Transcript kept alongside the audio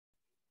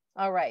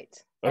All right.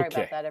 Sorry about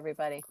Okay, that,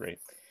 everybody. great.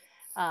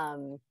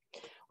 Um,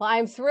 well,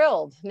 I'm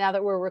thrilled now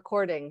that we're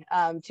recording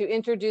to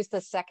introduce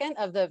the second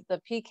of the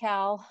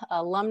PCAL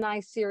Alumni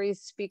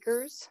Series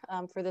speakers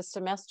for this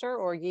semester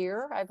or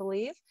year, I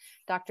believe,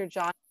 Dr.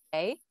 Jon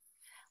Kay.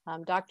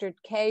 Dr.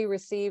 Kay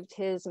received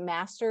his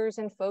master's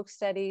in folk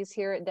studies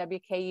here at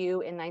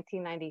WKU in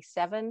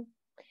 1997.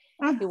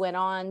 He went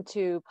on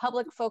to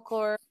public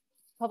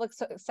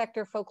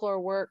sector folklore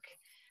work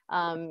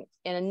in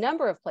a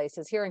number of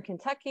places here in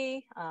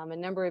Kentucky, a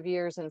number of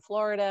years in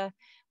Florida,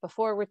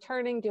 before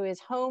returning to his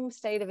home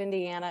state of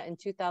Indiana in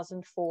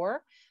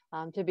 2004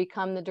 to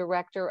become the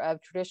director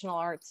of Traditional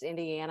Arts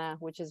Indiana,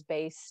 which is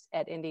based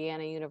at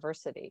Indiana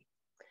University.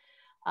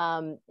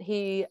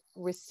 He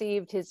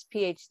received his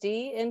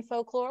PhD in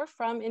folklore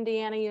from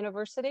Indiana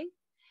University.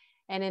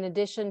 And in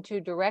addition to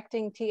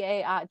directing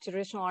TA at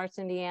Traditional Arts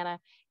Indiana,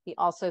 he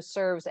also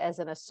serves as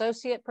an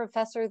associate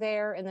professor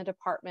there in the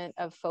Department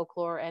of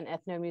Folklore and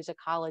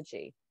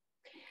Ethnomusicology.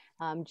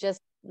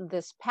 Just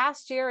this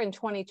past year in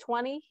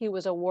 2020, he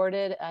was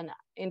awarded an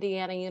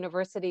Indiana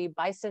University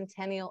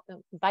Bicentennial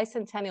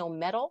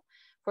Medal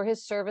for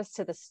his service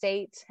to the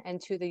state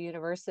and to the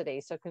university.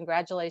 So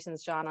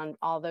congratulations, Jon, on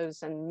all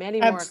those and many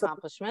more Absolutely.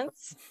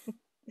 accomplishments.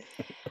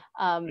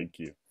 Thank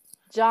you.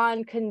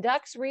 Jon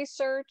conducts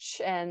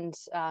research and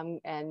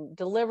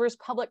delivers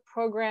public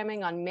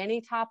programming on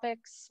many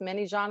topics,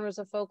 many genres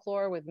of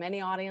folklore with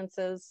many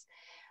audiences.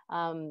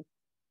 And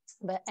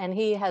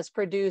he has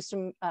produced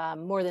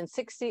more than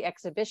 60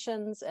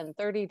 exhibitions and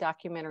 30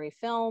 documentary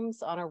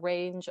films on a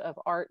range of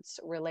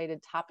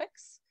arts-related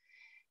topics.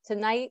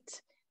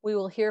 Tonight, we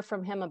will hear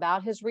from him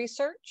about his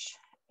research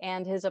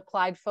and his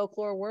applied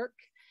folklore work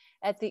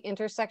at the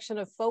intersection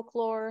of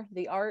folklore,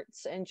 the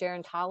arts, and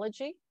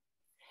gerontology,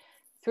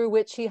 through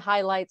which he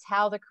highlights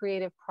how the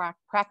creative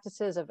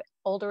practices of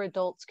older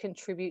adults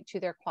contribute to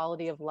their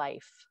quality of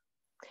life.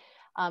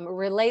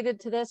 Related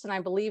to this, and I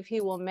believe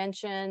he will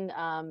mention,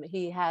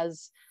 he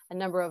has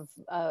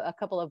a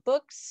couple of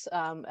books,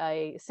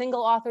 a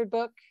single authored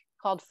book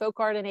called Folk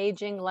Art and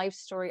Aging, Life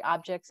Story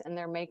Objects and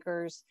Their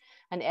Makers,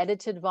 an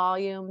edited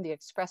volume, The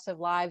Expressive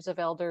Lives of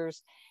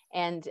Elders,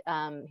 and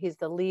he's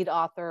the lead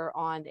author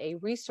on a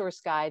resource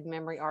guide,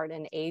 Memory, Art,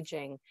 and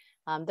Aging.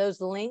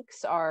 Those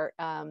links are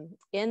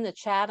in the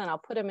chat, and I'll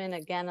put them in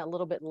again a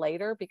little bit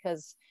later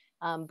because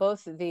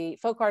both the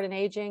Folk Art and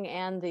Aging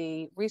and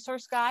the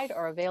resource guide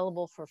are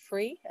available for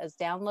free as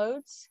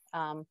downloads,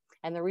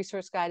 and the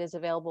resource guide is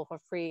available for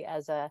free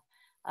as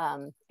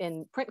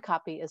in print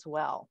copy as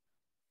well.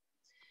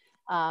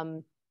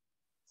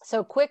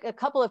 So a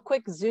couple of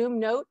quick Zoom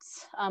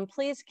notes.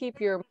 Please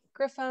keep your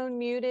microphone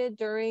muted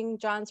during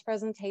Jon's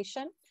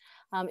presentation.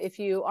 If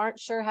you aren't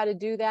sure how to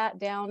do that,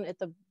 down at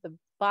the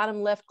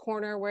bottom left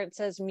corner where it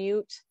says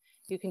mute,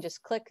 you can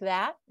just click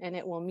that and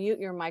it will mute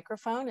your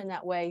microphone, and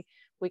that way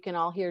we can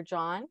all hear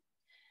Jon.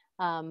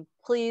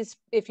 Please,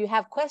 if you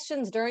have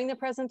questions during the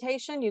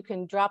presentation, you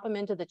can drop them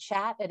into the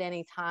chat at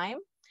any time.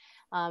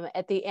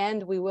 At the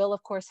end, we will,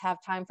 of course, have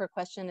time for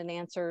question and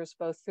answers,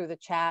 both through the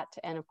chat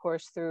and, of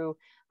course, through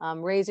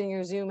raising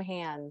your Zoom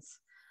hands.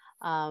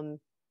 And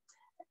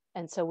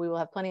so we will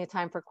have plenty of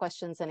time for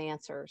questions and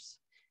answers.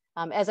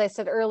 As I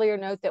said earlier,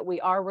 note that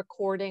we are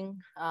recording.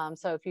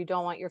 So if you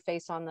don't want your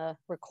face on the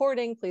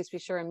recording, please be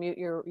sure and mute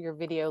your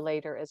video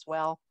later as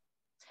well.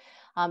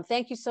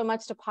 Thank you so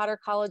much to Potter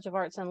College of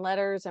Arts and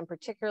Letters, and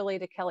particularly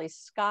to Kelly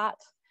Scott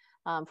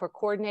for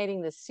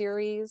coordinating this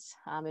series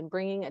and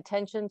bringing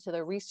attention to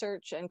the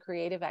research and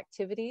creative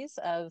activities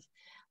of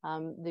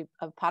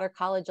Potter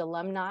College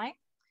alumni.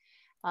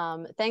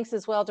 Thanks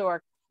as well to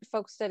our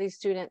folk studies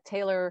student,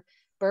 Taylor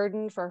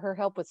Burden, for her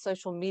help with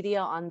social media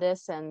on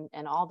this and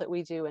all that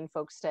we do in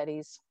folk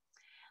studies.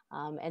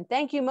 And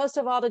thank you most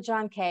of all to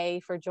Jon Kay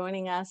for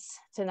joining us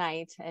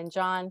tonight. And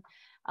Jon,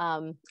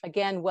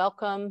 again,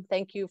 welcome.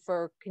 Thank you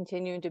for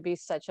continuing to be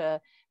such a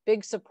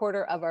big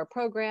supporter of our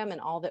program and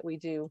all that we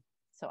do.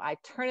 So I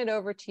turn it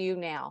over to you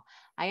now.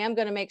 I am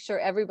going to make sure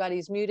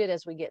everybody's muted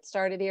as we get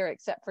started here,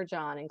 except for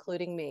Jon,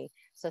 including me.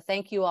 So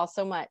thank you all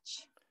so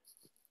much.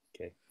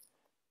 Okay.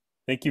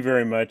 Thank you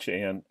very much,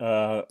 Anne.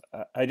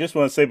 I just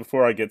want to say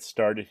before I get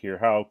started here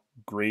how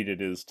great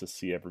it is to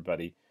see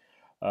everybody.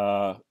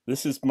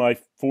 This is my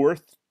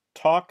fourth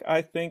talk,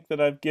 I think, that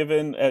I've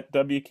given at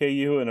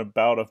WKU in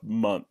about a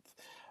month.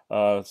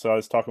 So I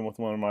was talking with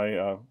one of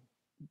my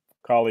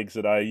colleagues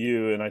at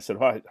IU, and I said,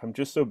 "Well, I'm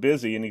just so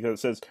busy." And he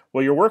says,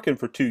 "Well, you're working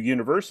for two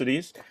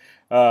universities."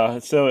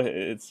 So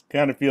it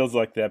kind of feels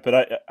like that.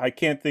 But I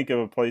can't think of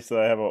a place that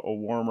I have a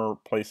warmer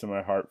place in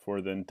my heart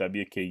for than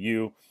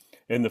WKU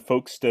and the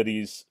Folk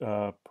Studies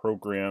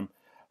program.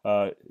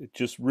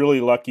 Just really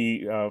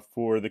lucky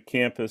for the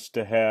campus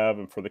to have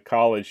and for the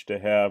college to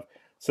have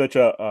such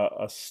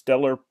a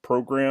stellar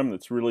program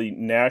that's really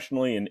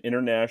nationally and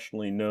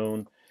internationally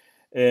known,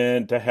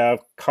 and to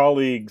have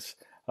colleagues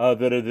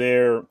that are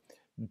there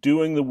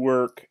doing the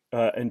work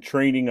and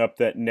training up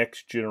that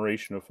next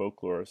generation of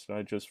folklorists.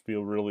 I just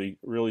feel really,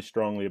 really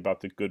strongly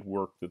about the good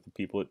work that the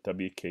people at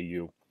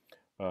WKU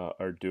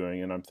are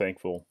doing, and I'm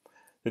thankful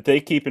that they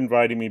keep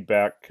inviting me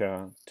back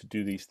to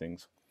do these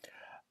things.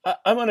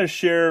 I'm going to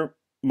share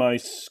my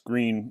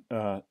screen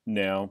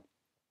now,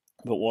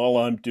 but while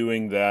I'm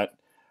doing that,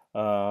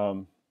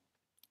 um,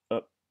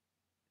 oh,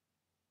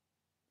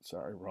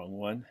 sorry, wrong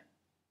one.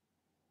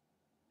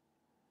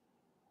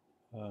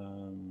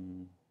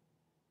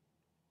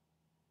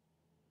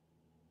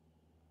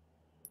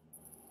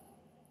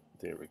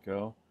 There we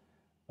go.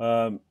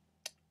 Um,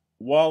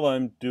 while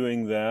I'm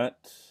doing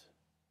that,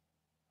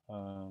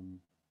 um,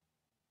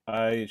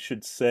 I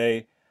should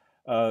say,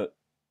 uh,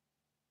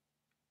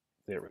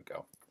 there we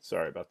go.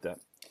 Sorry about that.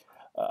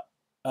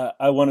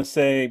 I want to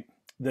say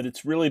that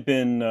it's really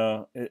been,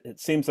 it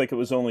seems like it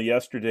was only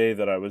yesterday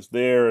that I was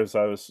there as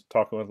I was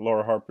talking with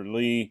Laura Harper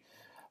Lee,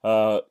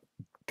 uh,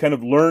 kind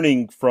of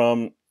learning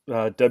from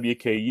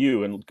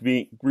WKU and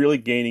really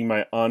gaining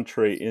my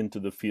entree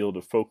into the field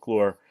of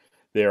folklore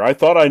there. I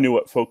thought I knew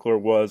what folklore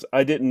was.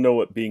 I didn't know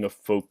what being a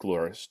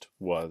folklorist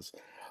was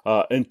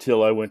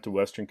until I went to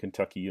Western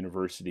Kentucky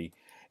University.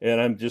 And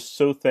I'm just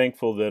so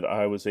thankful that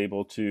I was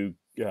able to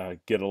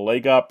get a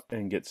leg up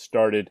and get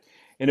started.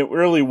 And it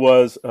really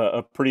was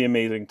a pretty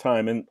amazing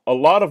time. And a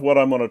lot of what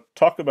I'm going to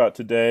talk about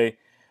today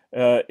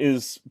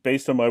is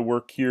based on my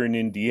work here in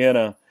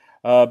Indiana.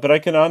 But I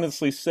can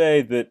honestly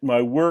say that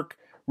my work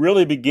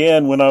really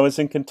began when I was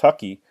in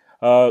Kentucky,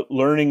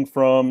 learning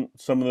from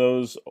some of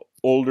those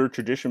older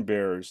tradition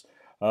bearers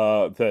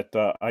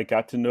that I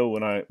got to know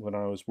when I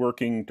was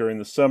working during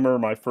the summer.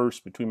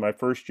 Between my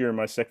first year and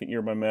my second year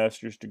of my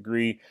master's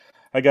degree,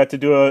 I got to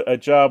do a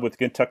job with the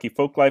Kentucky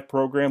Folklife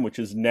Program, which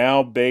is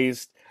now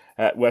based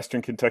at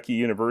Western Kentucky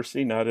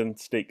University, not in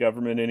state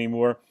government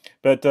anymore.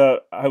 But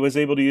I was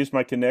able to use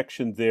my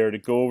connection there to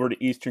go over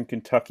to Eastern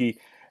Kentucky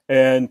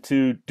and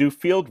to do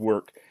field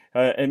work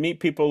and meet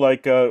people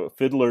like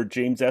fiddler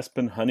James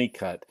Espen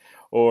Honeycutt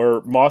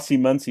or Mossy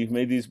Muncie, who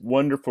made these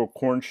wonderful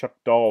corn shuck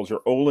dolls,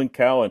 or Olin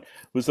Cowan,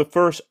 who was the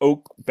first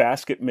oak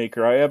basket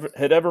maker I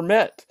had ever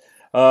met,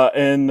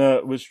 and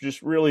was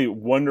just really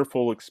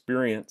wonderful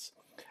experience.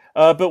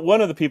 But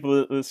one of the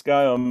people, this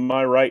guy on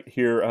my right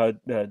here,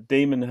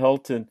 Damon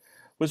Helton,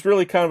 was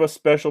really kind of a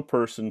special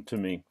person to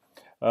me.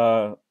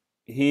 Uh,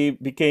 he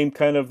became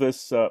kind of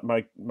this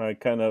my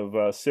kind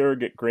of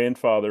surrogate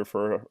grandfather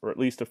for or at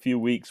least a few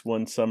weeks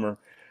one summer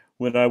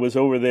when I was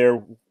over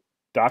there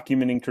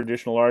documenting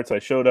traditional arts. I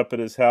showed up at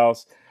his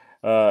house,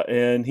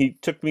 and he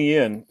took me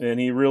in, and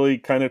he really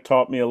kind of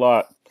taught me a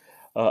lot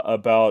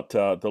about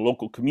the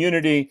local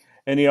community,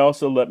 and he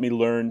also let me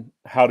learn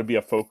how to be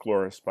a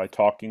folklorist by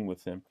talking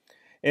with him.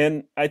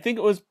 And I think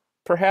it was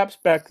perhaps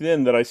back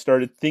then that I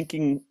started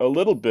thinking a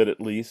little bit,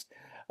 at least,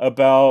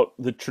 about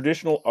the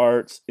traditional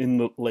arts in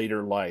the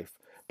later life.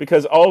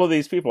 Because all of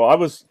these people, I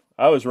was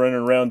running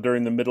around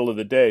during the middle of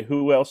the day.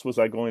 Who else was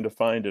I going to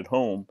find at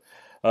home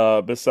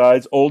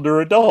besides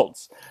older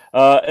adults?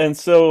 And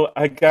so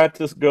I got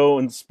to go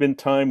and spend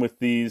time with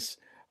these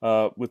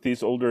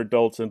older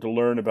adults and to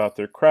learn about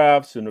their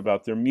crafts and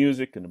about their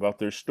music and about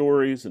their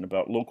stories and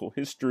about local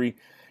history.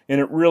 And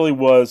it really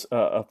was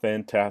a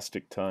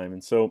fantastic time.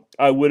 And so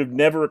I would have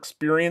never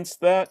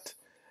experienced that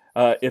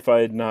if I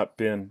had not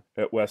been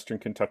at Western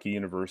Kentucky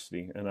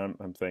University. And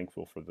I'm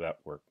thankful for that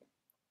work.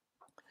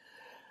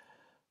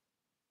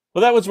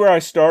 Well, that was where I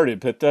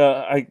started, but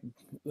I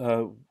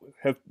uh,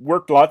 have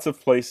worked lots of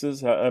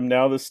places. I'm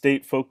now the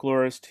state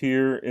folklorist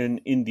here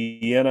in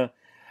Indiana,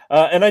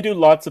 and I do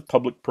lots of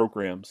public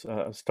programs.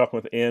 I was talking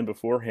with Ann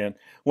beforehand.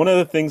 One of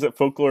the things that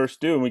folklorists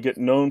do, and we get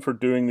known for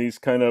doing these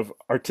kind of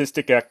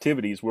artistic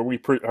activities where we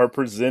are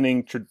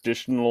presenting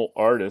traditional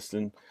artists.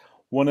 And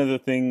one of the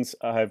things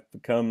I've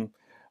become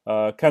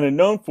kind of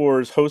known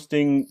for is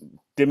hosting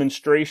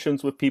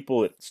demonstrations with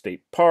people at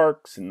state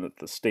parks and at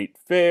the state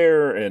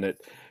fair and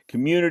at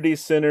community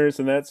centers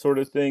and that sort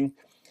of thing.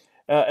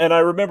 And I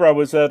remember I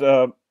was at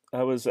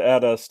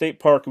a state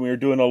park and we were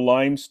doing a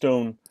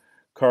limestone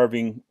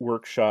carving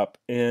workshop,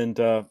 and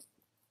out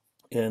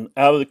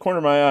of the corner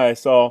of my eye I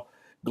saw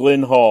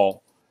Glenn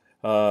Hall.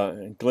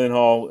 And Glenn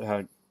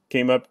Hall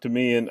came up to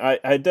me, and I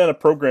had done a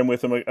program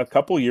with him a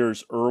couple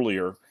years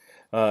earlier.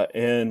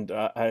 And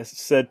I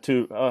said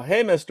to,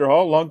 "Hey, Mr.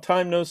 Hall, long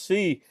time no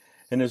see."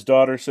 And his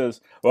daughter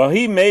says, "Well,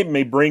 he made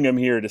me bring him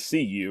here to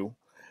see you."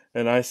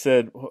 And I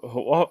said,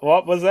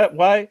 What was that?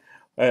 Why?"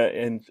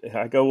 And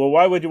I go, "Well,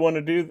 why would you want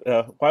to do?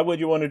 Why would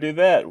you want to do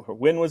that?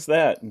 When was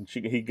that?" And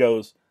he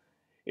goes,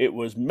 "It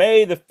was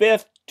May the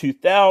 5th,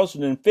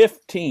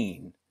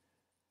 2015."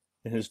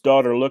 And his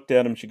daughter looked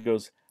at him. She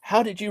goes,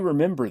 "How did you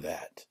remember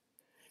that?"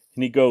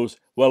 And he goes,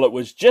 "Well, it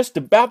was just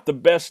about the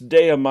best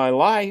day of my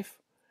life."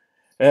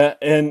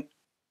 And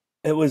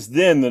it was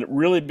then that it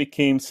really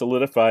became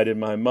solidified in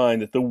my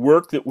mind that the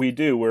work that we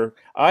do, where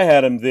I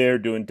had him there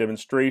doing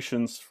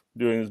demonstrations,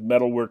 doing his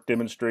metalwork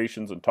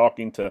demonstrations and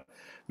talking to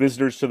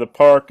visitors to the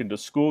park and to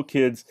school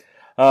kids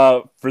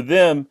for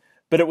them,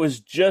 but it was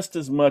just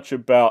as much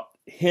about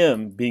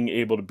him being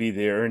able to be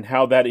there and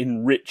how that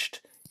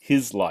enriched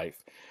his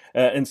life.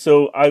 And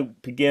so I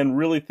began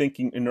really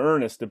thinking in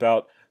earnest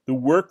about the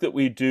work that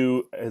we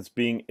do as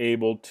being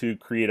able to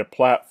create a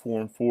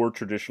platform for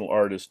traditional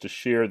artists to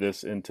share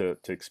this and to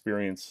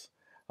experience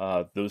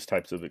those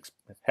types of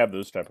have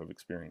those type of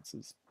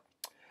experiences.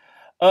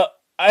 Uh,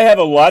 I have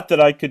a lot that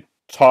I could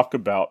talk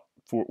about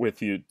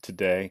with you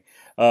today.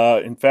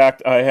 In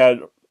fact, I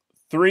had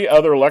three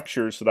other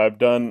lectures that I've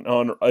done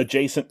on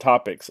adjacent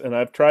topics, and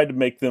I've tried to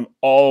make them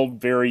all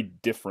very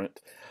different.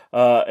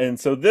 And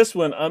so this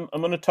one, I'm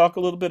going to talk a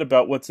little bit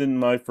about what's in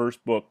my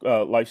first book,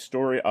 Life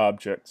Story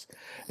Objects.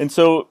 And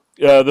so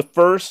the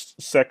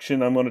first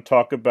section, I'm going to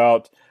talk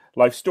about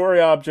life story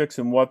objects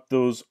and what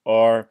those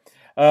are.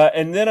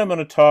 And then I'm going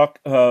to talk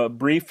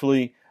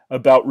briefly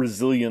about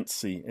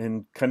resiliency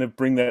and kind of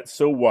bring that,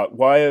 so what?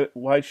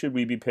 Why should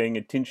we be paying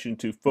attention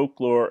to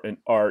folklore and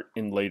art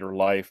in later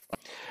life?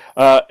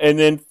 And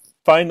then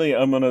finally,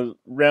 I'm going to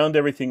round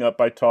everything up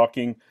by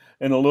talking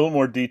in a little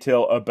more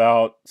detail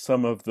about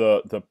some of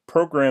the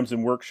programs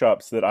and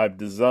workshops that I've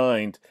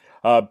designed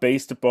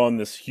based upon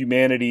this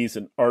humanities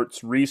and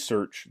arts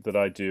research that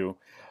I do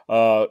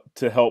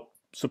to help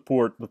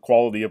support the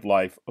quality of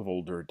life of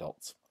older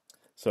adults.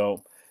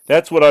 So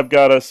that's what I've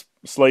got us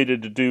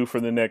slated to do for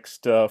the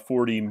next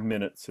 40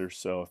 minutes or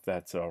so, if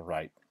that's all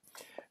right.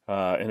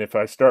 And if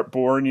I start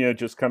boring you,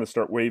 just kind of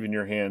start waving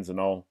your hands, and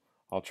I'll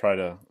try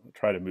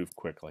to move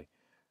quickly.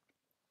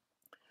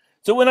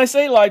 So when I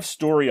say life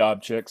story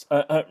objects,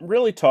 I'm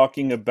really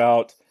talking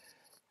about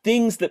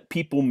things that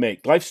people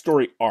make. Life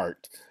story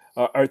art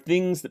are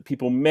things that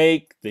people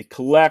make, they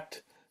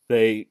collect,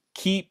 they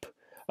keep,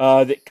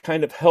 that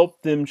kind of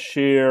help them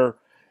share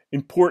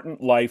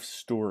important life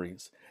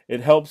stories.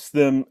 It helps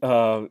them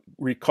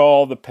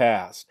recall the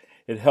past.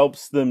 It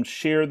helps them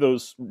share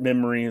those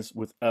memories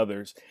with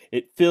others.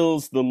 It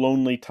fills the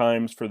lonely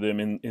times for them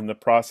in the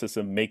process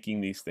of making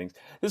these things.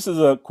 This is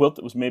a quilt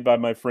that was made by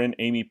my friend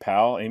Amy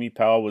Powell. Amy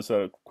Powell was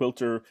a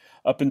quilter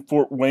up in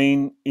Fort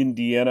Wayne,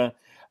 Indiana.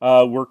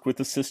 Worked with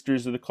the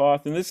Sisters of the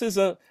Cloth, and this is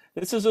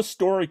a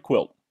story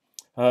quilt.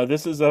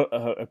 This is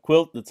a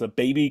quilt that's a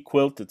baby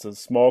quilt. It's a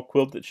small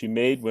quilt that she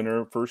made when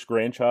her first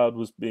grandchild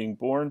was being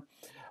born,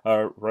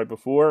 right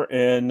before,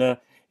 and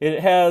it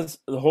has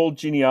the whole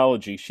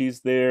genealogy.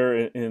 She's there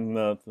in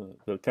the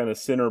kind of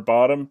center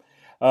bottom,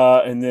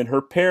 and then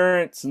her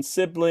parents and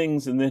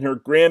siblings, and then her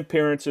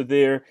grandparents are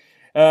there,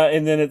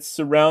 and then it's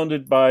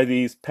surrounded by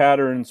these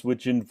patterns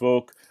which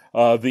invoke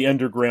the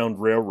Underground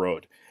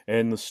Railroad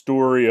and the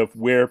story of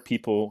where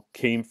people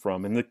came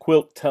from. And the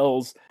quilt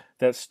tells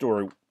that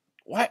story.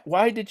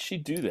 Why did she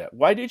do that?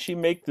 Why did she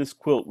make this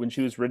quilt when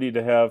she was ready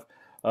to have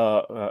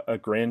a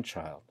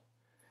grandchild?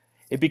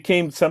 It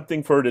became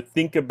something for her to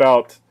think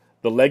about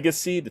the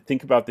legacy, to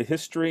think about the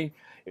history.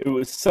 It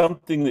was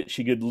something that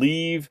she could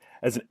leave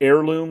as an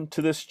heirloom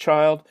to this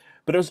child,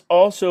 but it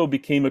also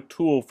became a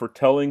tool for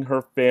telling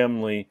her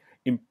family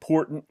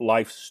important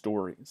life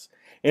stories.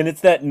 And it's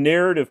that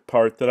narrative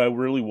part that I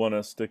really want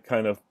us to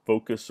kind of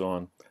focus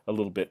on a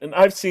little bit. And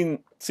I've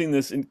seen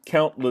this in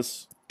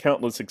countless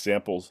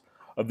examples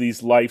of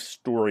these life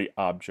story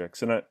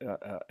objects, and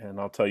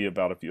I'll tell you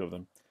about a few of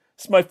them.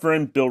 This is my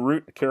friend Bill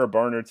Root. Kara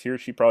Barnard's here.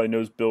 She probably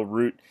knows Bill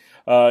Root.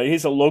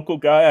 He's a local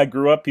guy. I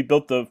grew up. He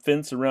built the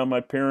fence around my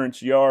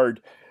parents'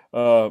 yard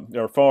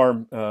or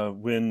farm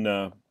when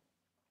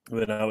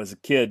I was a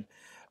kid.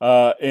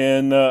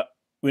 And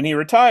when he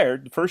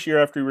retired, the first year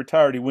after he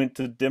retired, he went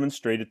to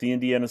demonstrate at the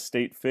Indiana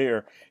State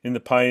Fair in the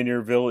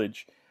Pioneer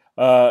Village.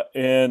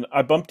 And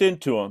I bumped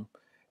into him.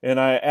 And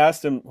I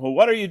asked him, well,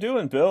 what are you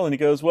doing, Bill? And he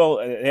goes, well,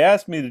 they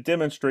asked me to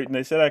demonstrate, and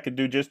they said I could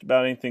do just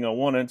about anything I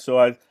wanted. So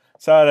I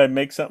decided I'd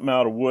make something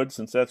out of wood,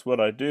 since that's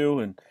what I do.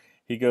 And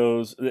he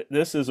goes,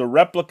 this is a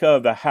replica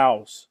of the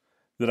house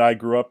that I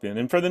grew up in.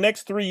 And for the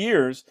next 3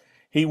 years,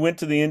 he went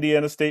to the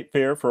Indiana State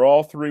Fair for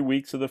all 3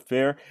 weeks of the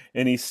fair,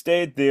 and he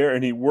stayed there,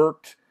 and he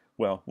worked,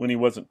 well, when he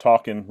wasn't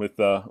talking with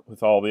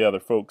all the other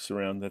folks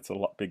around. That's a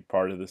big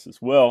part of this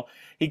as well.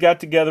 He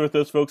got together with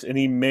those folks, and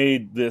he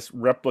made this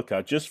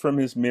replica just from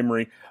his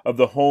memory of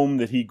the home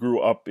that he grew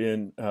up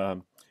in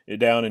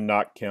down in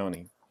Knott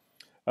County.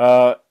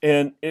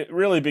 And it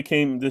really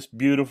became this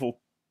beautiful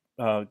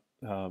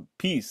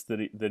piece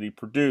that he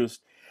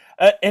produced.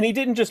 And he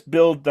didn't just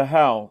build the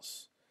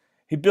house.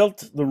 He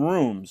built the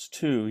rooms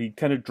too. He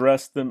kind of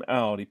dressed them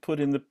out. He put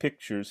in the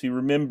pictures. He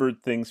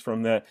remembered things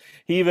from that.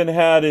 He even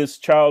had his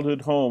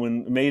childhood home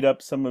and made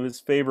up some of his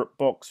favorite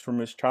books from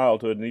his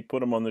childhood, and he put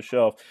them on the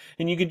shelf.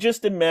 And you could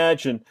just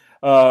imagine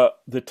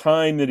the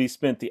time that he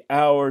spent, the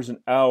hours and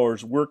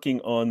hours working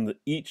on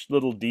each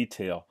little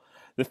detail.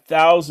 The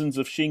thousands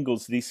of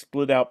shingles that he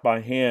split out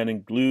by hand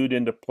and glued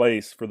into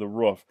place for the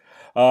roof.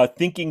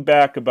 Thinking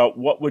back about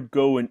what would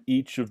go in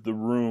each of the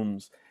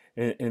rooms.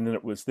 And then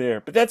it was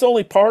there. But that's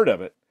only part of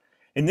it.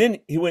 And then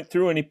he went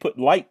through and he put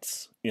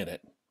lights in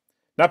it.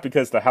 Not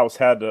because the house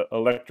had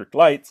electric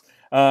lights,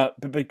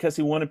 but because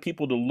he wanted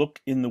people to look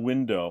in the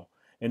window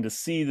and to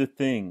see the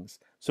things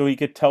so he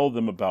could tell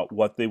them about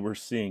what they were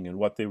seeing and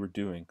what they were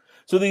doing.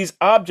 So these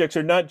objects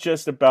are not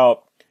just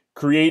about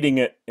creating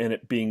it and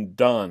it being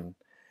done.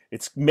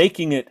 It's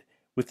making it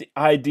with the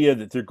idea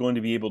that they're going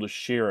to be able to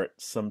share it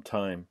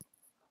sometime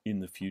in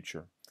the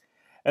future.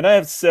 And I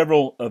have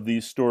several of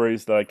these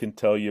stories that I can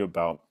tell you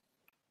about.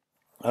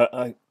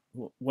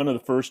 One of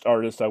the first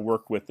artists I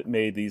worked with that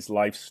made these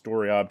life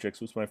story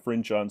objects was my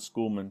friend John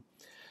Schoolman.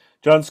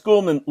 John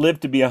Schoolman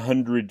lived to be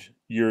 100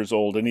 years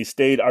old, and he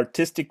stayed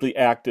artistically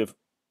active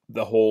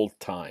the whole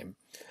time.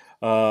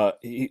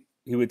 He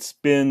would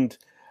spend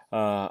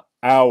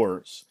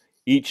hours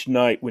each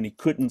night when he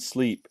couldn't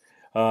sleep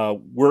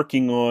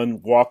working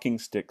on walking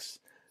sticks,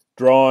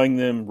 drawing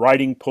them,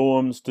 writing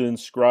poems to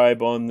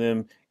inscribe on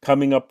them,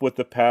 coming up with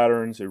the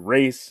patterns,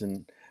 erase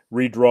and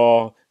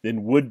redraw,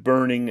 then wood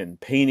burning and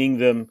painting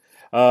them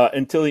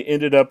until he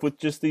ended up with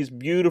just these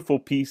beautiful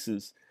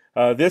pieces.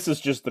 This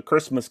is just the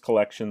Christmas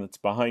collection that's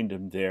behind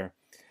him there.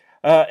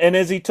 And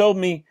as he told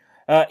me,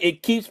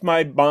 it keeps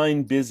my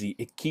mind busy.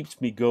 It keeps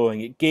me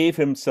going. It gave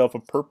himself a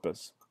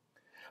purpose.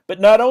 But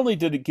not only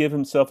did it give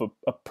himself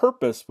a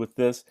purpose with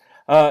this,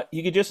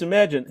 you could just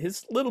imagine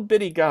his little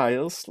bitty guy, a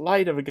little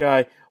slight of a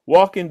guy,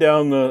 walking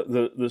down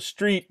the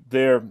street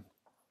there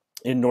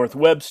in North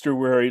Webster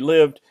where he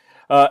lived,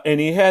 and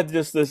he had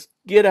just this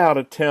get out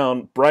of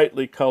town,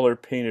 brightly color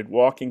painted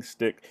walking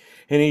stick,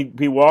 and he'd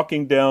be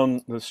walking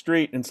down the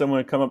street, and someone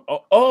would come up,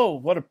 oh,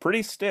 what a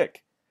pretty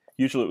stick.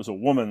 Usually it was a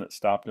woman that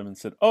stopped him and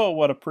said, oh,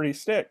 what a pretty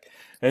stick.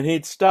 And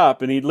he'd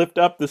stop and he'd lift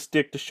up the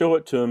stick to show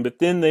it to him, but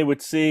then they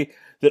would see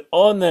that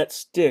on that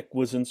stick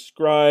was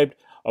inscribed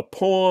a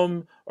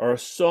poem or a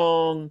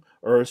song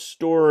or a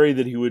story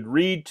that he would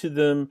read to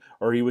them,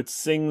 or he would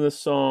sing the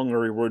song,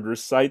 or he would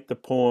recite the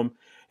poem.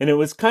 And it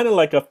was kind of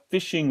like a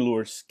fishing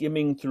lure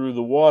skimming through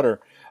the water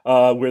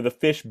where the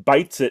fish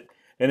bites it,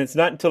 and it's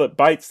not until it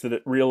bites that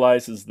it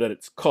realizes that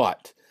it's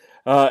caught.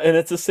 And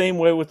it's the same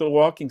way with the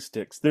walking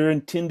sticks. They're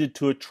intended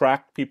to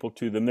attract people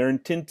to them. They're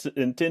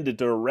intended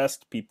to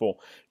arrest people,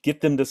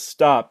 get them to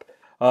stop,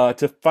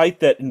 to fight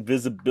that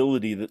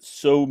invisibility that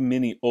so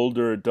many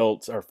older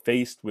adults are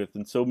faced with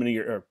and so many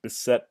are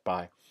beset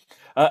by.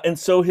 And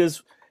so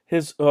his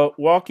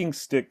walking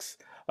sticks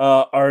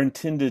are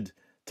intended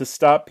to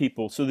stop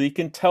people so that he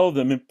can tell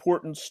them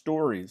important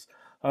stories,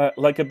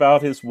 like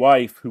about his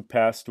wife who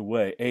passed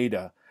away,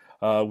 Ada,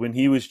 when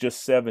he was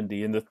just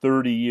 70, and the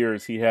 30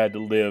 years he had to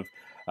live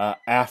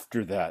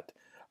after that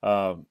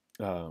uh,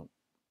 uh,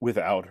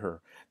 without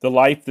her. The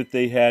life that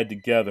they had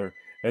together,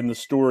 and the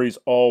stories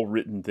all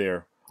written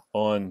there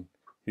on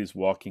his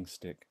walking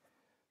stick.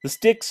 The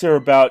sticks are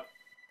about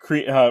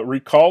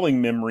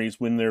recalling memories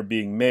when they're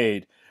being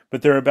made,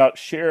 but they're about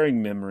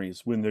sharing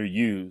memories when they're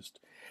used.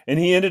 And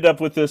he ended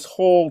up with this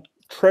whole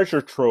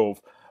treasure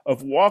trove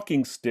of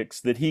walking sticks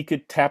that he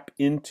could tap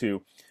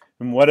into.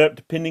 And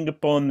depending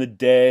upon the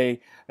day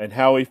and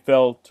how he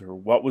felt or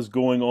what was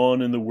going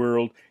on in the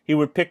world, he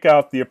would pick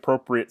out the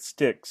appropriate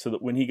stick so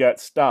that when he got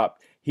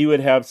stopped, he would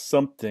have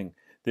something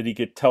that he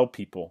could tell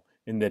people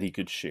and that he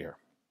could share.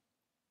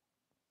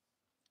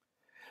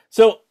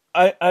 So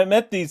I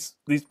met these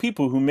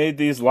people who made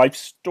these life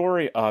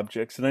story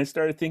objects, and I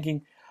started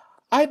thinking,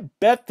 I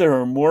bet there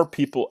are more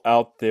people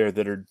out there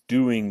that are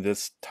doing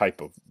this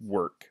type of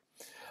work.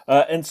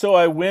 And so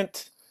I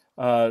went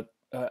to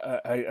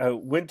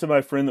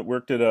my friend that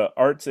worked at an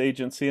arts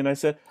agency, and I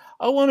said,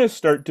 I want to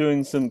start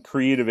doing some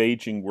creative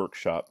aging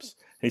workshops.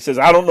 He says,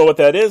 I don't know what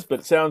that is, but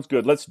it sounds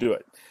good. Let's do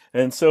it.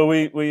 And so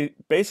we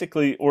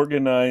basically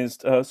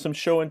organized some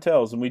show and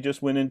tells, and we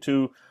just went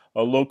into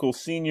a local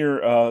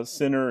senior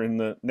center in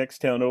the next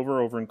town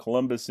over in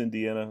Columbus,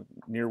 Indiana,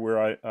 near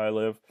where I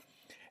live.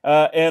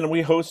 And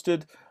we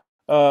hosted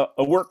a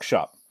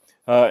workshop.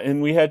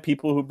 And we had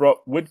people who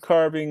brought wood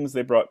carvings,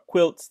 they brought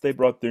quilts, they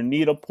brought their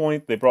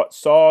needlepoint, they brought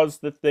saws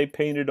that they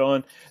painted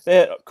on, they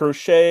had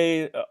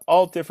crochet,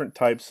 all different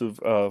types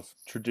of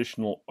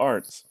traditional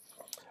arts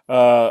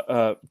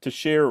to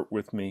share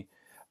with me.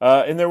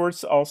 And there were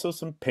also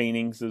some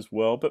paintings as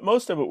well, but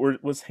most of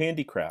it was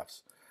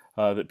handicrafts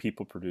that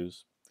people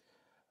produce.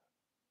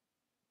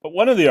 But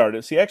one of the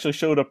artists, he actually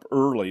showed up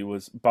early,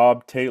 was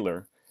Bob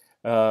Taylor.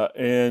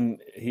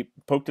 And he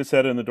poked his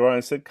head in the door and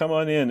I said, come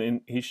on in.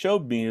 And he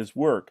showed me his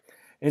work.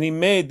 And he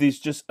made these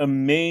just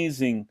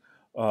amazing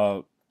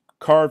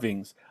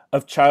carvings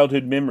of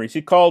childhood memories.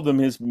 He called them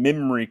his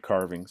memory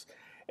carvings.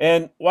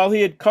 And while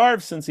he had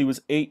carved since he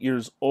was 8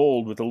 years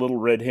old with a little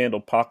red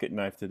handled pocket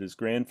knife that his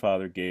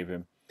grandfather gave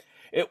him,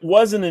 it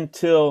wasn't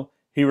until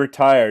he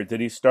retired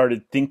that he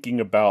started thinking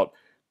about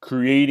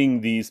creating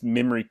these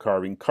memory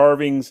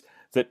carvings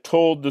that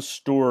told the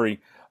story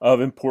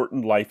of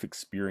important life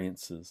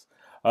experiences.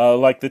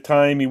 Like the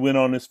time he went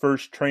on his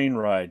first train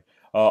ride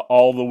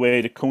all the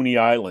way to Coney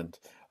Island,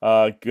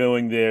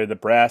 going there, the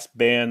brass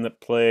band that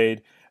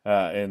played,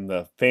 and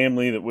the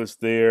family that was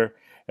there,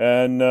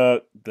 and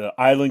the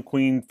Island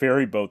Queen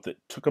ferry boat that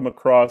took him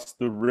across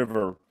the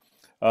river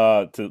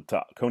to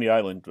Coney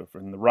Island,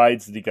 and the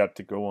rides that he got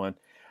to go on.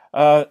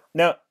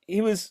 Now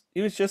he was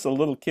just a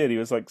little kid. He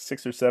was like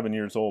 6 or 7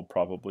 years old,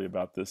 probably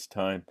about this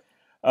time,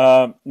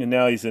 and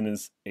now he's in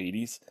his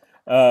 80s.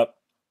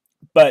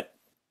 But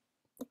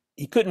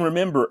he couldn't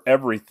remember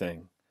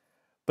everything.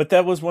 But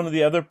that was one of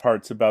the other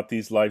parts about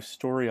these life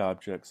story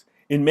objects.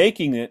 In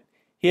making it,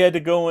 he had to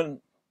go and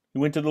He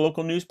went to the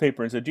local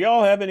newspaper and said, "Do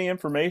y'all have any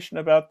information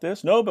about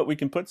this?" "No, but we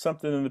can put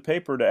something in the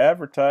paper to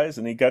advertise."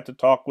 And he got to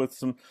talk with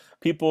some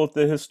people at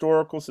the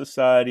Historical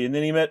Society. And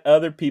then he met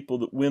other people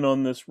that went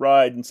on this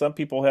ride. And some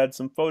people had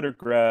some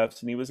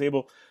photographs, and he was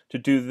able to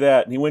do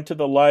that. And he went to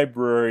the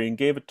library and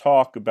gave a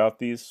talk about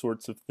these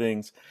sorts of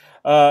things.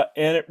 And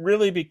it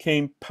really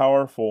became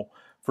powerful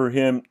for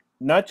him,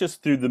 not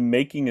just through the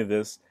making of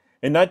this,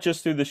 and not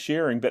just through the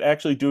sharing, but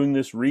actually doing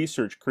this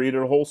research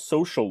created a whole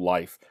social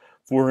life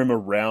for him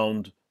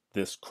around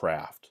this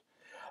craft.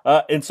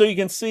 And so you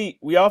can see,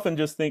 we often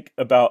just think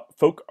about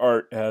folk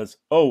art as,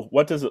 oh,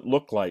 what does it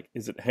look like?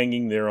 Is it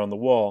hanging there on the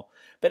wall?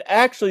 But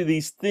actually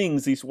these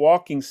things, these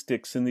walking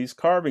sticks and these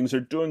carvings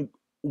are doing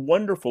a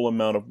wonderful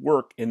amount of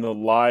work in the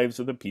lives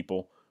of the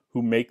people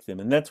who make them.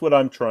 And that's what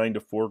I'm trying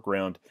to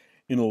foreground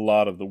in a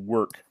lot of the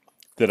work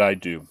that I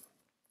do.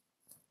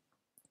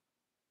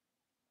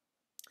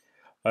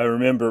 I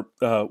remember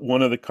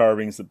one of the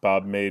carvings that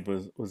Bob made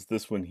was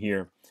this one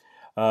here.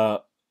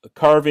 A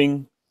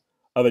carving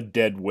of a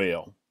dead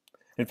whale.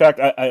 In fact,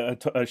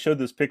 I showed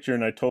this picture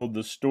and I told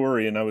the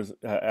story, and I was,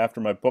 after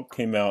my book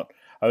came out,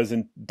 I was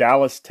in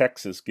Dallas,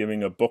 Texas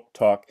giving a book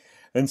talk,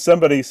 and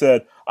somebody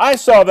said, "I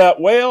saw that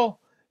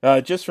whale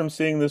just from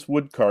seeing this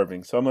wood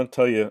carving." So I'm going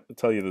to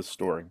tell you this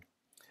story.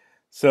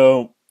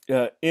 So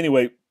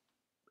anyway,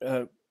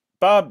 uh,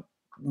 Bob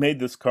made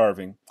this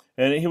carving,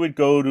 and he would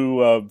go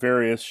to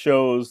various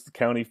shows, the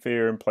county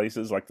fair, and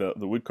places like the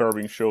wood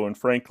carving show in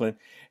Franklin,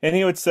 and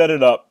he would set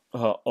it up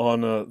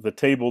on the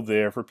table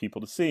there for people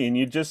to see, and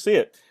you'd just see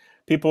it.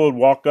 People would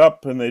walk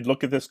up and they'd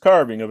look at this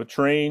carving of a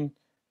train,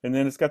 and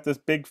then it's got this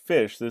big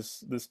fish,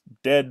 this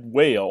dead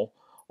whale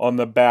on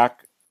the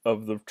back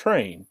of the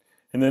train,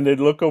 and then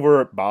they'd look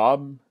over at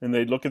Bob, and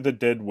they'd look at the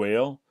dead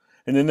whale,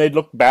 and then they'd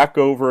look back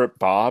over at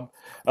Bob,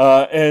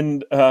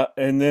 and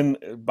then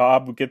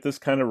Bob would get this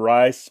kind of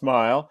wry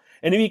smile,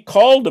 and he'd be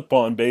called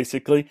upon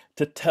basically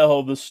to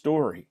tell the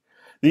story.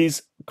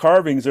 These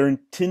carvings are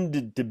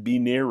intended to be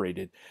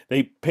narrated.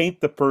 They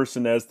paint the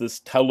person as this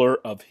teller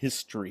of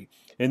history,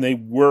 and they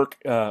work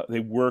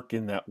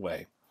in that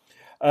way.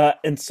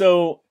 And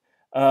so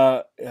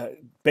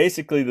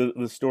basically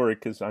the story,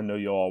 because I know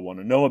you all want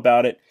to know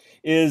about it,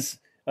 is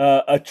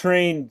a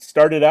train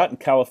started out in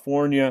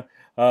California.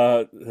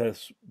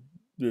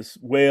 This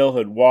whale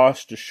had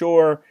washed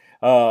ashore.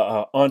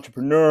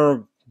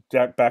 Entrepreneur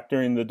back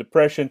during the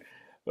Depression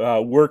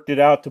worked it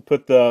out to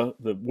put the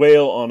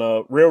whale on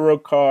a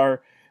railroad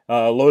car,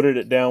 loaded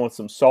it down with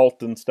some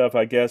salt and stuff,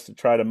 I guess, to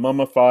try to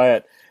mummify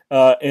it,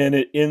 and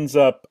it ends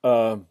up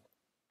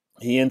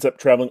he ends up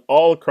traveling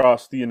all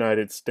across the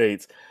United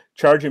States,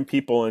 charging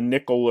people a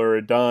nickel or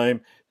a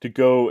dime to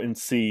go and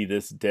see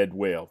this dead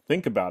whale.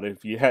 Think about it.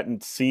 If you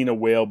hadn't seen a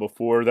whale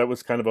before, that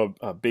was kind of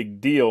a big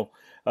deal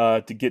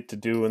to get to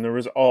do, and there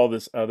was all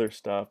this other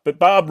stuff. But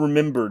Bob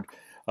remembered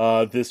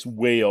this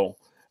whale,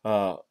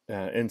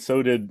 and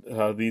so did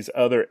these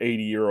other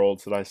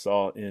 80-year-olds that I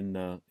saw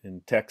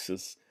in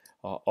Texas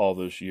all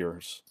those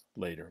years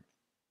later.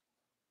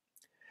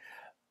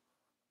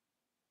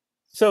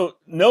 So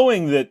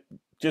knowing that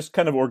just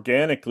kind of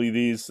organically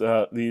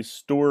these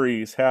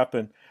stories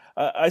happen,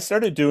 I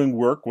started doing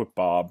work with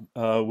Bob,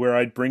 where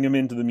I'd bring him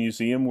into the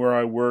museum where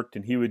I worked,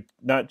 and he would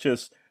not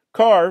just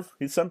carve;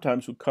 he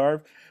sometimes would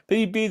carve, but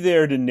he'd be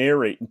there to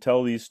narrate and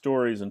tell these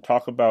stories and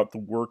talk about the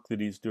work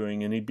that he's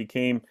doing. And he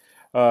became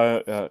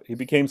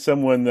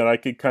someone that I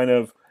could kind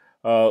of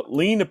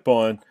lean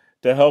upon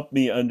to help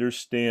me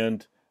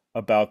understand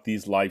about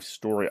these life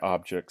story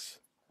objects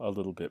a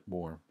little bit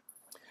more.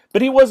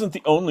 But he wasn't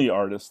the only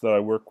artist that I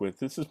work with.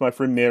 This is my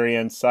friend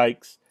Marianne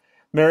Sykes.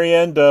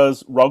 Marianne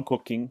does rug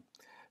hooking.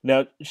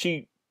 Now,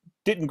 she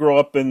didn't grow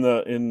up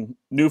in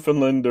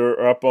Newfoundland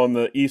or up on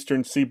the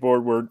eastern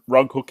seaboard where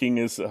rug hooking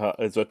is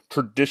a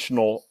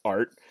traditional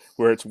art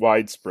where it's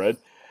widespread.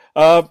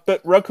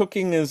 But rug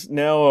hooking is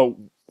now a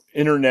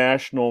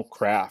international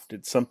craft.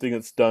 It's something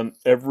that's done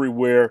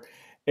everywhere.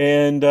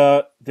 And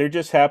there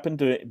just happened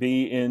to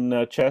be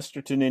in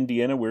Chesterton,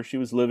 Indiana, where she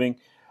was living,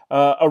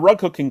 a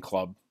rug hooking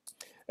club.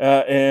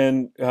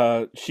 And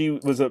she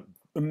was an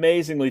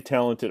amazingly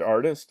talented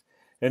artist.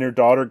 And her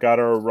daughter got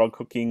her a rug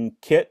hooking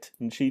kit,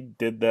 and she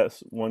did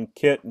this one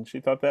kit, and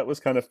she thought that was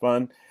kind of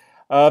fun.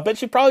 But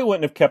she probably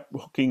wouldn't have kept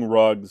hooking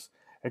rugs,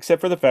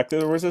 except for the fact that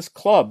there was this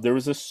club, there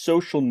was a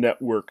social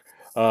network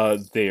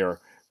there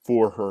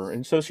for her.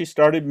 And so she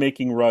started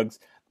making rugs,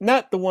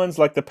 not the ones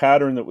like the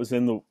pattern that was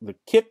in the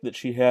kit that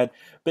she had,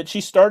 but she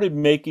started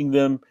making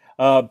them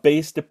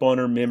based upon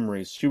her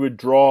memories. She would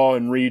draw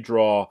and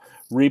redraw,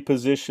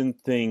 reposition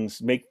things,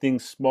 make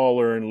things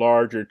smaller and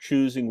larger,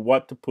 choosing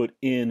what to put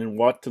in and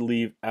what to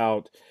leave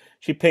out.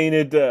 She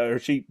painted or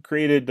she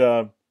created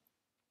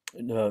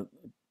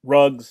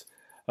rugs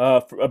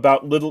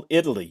about Little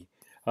Italy,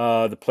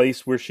 the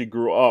place where she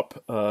grew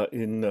up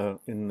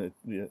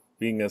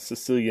being a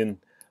Sicilian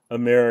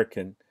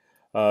American.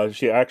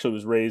 She actually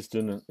was raised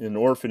in an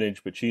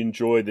orphanage, but she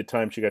enjoyed the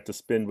time she got to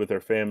spend with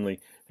her family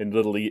in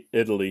Little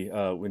Italy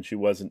when she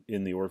wasn't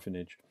in the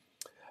orphanage.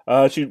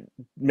 She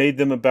made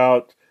them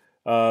about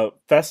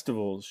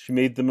festivals. She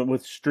made them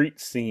with street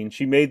scenes.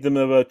 She made them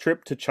of a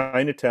trip to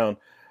Chinatown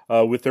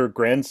with her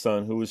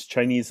grandson, who was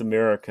Chinese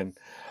American.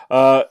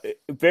 Uh,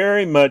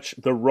 Very much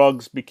the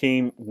rugs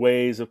became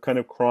ways of kind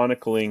of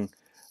chronicling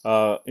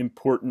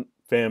important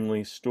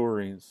family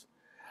stories.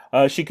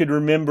 She could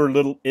remember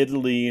Little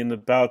Italy and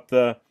about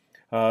the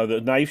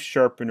knife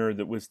sharpener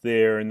that was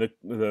there, and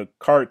the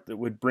cart that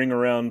would bring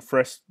around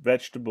fresh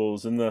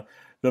vegetables, and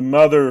the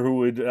mother who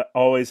would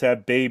always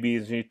have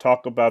babies. And you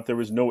talk about there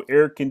was no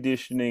air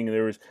conditioning,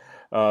 there was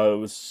it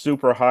was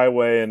super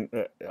highway,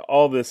 and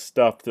all this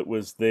stuff that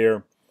was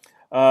there.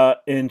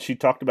 And she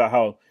talked about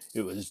how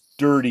it was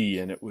dirty,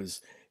 and it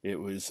was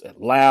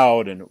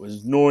loud, and it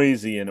was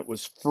noisy, and it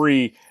was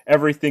free.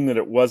 Everything that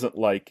it wasn't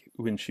like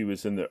when she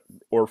was in the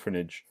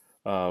orphanage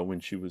when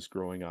she was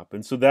growing up.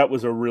 And so that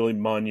was a really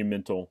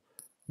monumental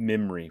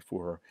memory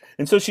for her.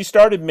 And so she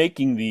started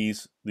making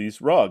these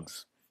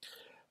rugs.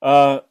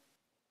 Uh,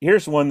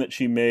 Here's one that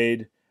she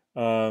made.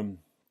 Um,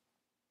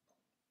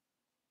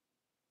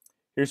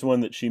 Here's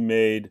one that she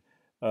made.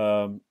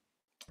 Um,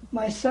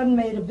 My son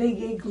made a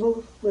big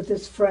igloo with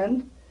his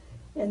friend,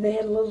 and they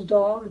had a little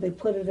dog. They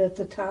put it at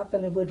the top,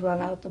 and it would run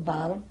out the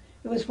bottom.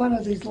 It was one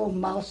of these little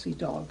mousy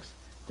dogs.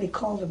 They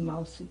called him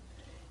Mousy.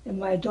 And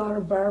my daughter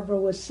Barbara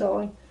was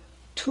selling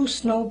 2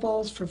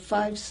 snowballs for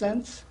 5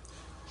 cents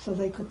so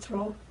they could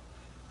throw.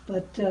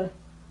 But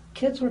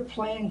kids were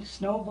playing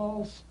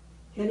snowballs,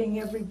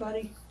 hitting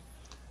everybody,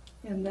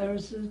 and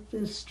there's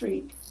the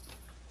street.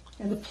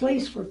 And the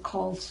police were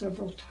called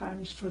several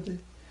times for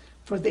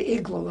the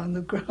igloo on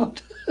the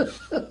ground.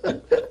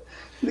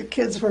 The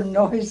kids were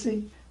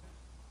noisy.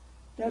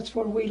 That's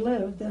where we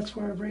lived. That's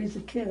where I raised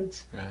the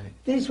kids. Right.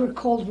 These were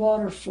cold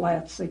water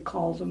flats, they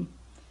called them.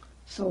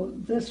 So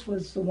this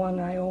was the one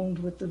I owned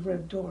with the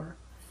red door.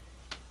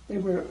 They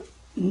were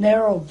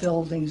narrow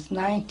buildings,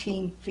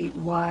 19 feet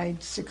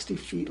wide, 60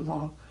 feet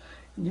long.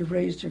 And you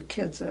raised your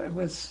kids. It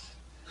was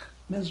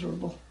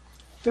miserable.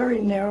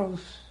 Very narrow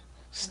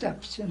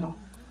steps, you know.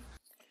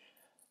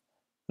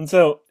 And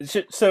so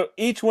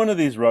each one of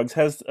these rugs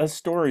has a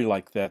story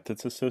like that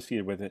that's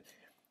associated with it.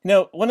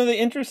 Now, one of the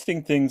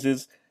interesting things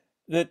is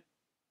that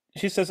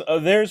she says, "Oh,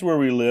 there's where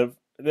we live,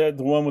 the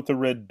one with the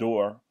red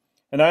door."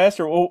 And I asked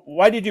her, "Well,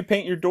 why did you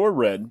paint your door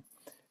red?"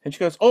 And she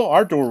goes, "Oh,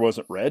 our door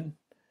wasn't red."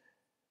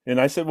 And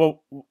I said,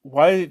 "Well,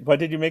 why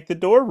did you make the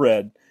door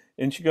red?"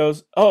 And she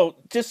goes, "Oh,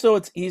 just so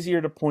it's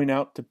easier to point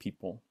out to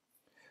people."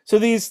 So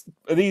these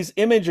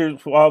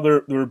images, while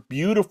they're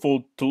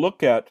beautiful to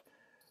look at,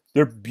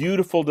 they're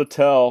beautiful to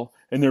tell,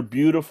 and they're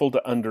beautiful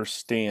to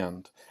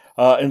understand.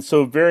 And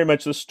so, very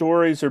much, the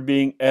stories are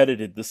being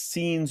edited, the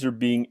scenes are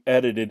being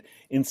edited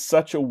in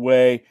such a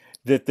way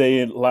that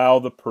they allow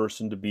the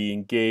person to be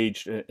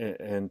engaged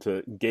and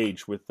to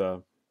engage with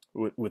the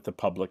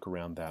public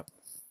around that.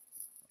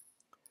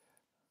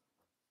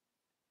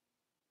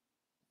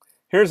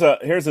 Here's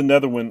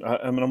another one.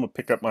 I'm going to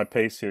pick up my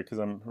pace here because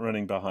I'm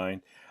running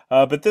behind.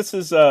 But this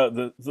is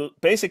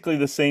basically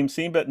the same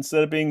scene, but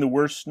instead of being the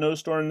worst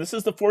snowstorm, this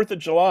is the 4th of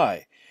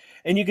July.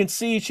 And you can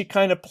see she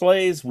kind of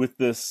plays with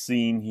this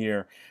scene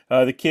here.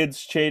 The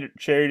kids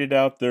traded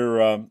out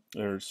their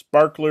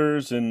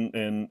sparklers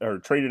and or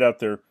traded out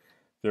their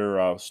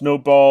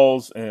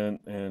snowballs and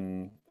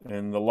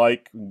the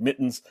like,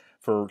 mittens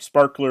for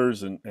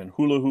sparklers and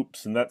hula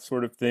hoops and that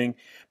sort of thing.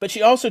 But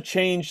she also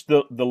changed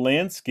the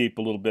landscape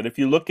a little bit. If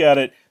you look at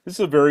it, this is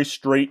a very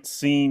straight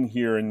scene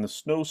here in the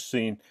snow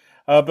scene.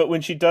 But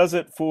when she does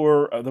it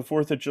for the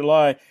 4th of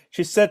July,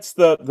 she sets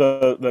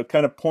the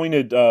kind of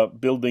pointed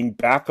building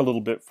back a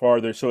little bit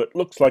farther so it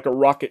looks like a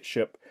rocket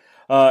ship.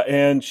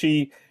 And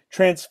she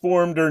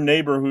transformed her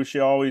neighbor, who she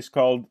always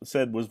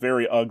said was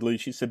very ugly.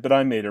 She said, "But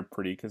I made her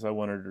pretty because I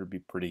wanted her to be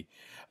pretty."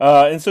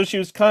 And so she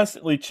was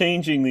constantly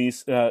changing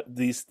these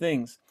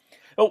things.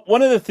 Oh,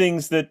 one of the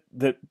things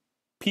that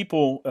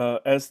people,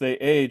 as they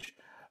age,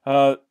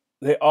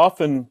 they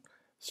often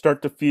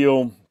start to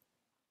feel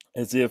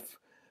as if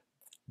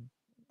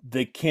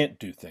they can't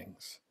do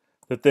things,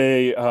 that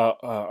they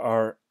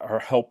are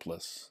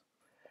helpless.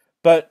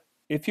 But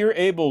if you're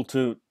able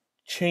to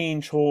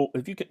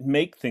if you can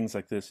make things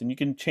like this, and you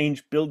can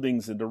change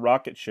buildings into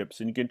rocket ships,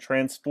 and you can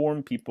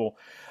transform people,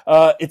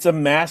 it's a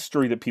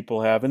mastery that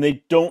people have, and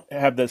they don't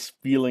have this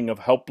feeling of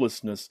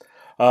helplessness.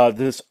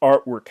 This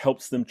artwork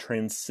helps them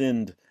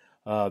transcend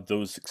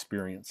those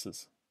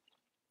experiences.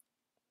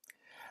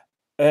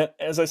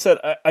 As I said,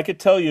 I could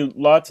tell you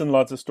lots and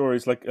lots of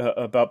stories like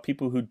about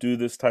people who do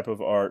this type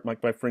of art,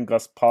 like my friend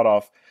Gus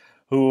Potoff,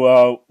 who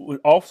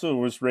also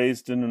was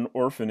raised in an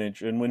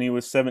orphanage. And when he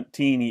was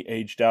 17, he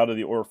aged out of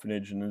the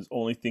orphanage, and his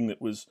only thing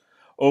that was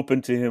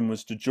open to him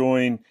was to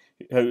join.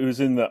 He was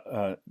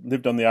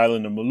lived on the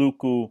island of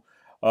Maluku,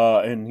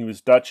 and he was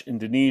Dutch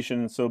Indonesian.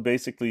 And so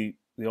basically,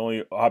 the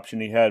only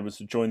option he had was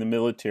to join the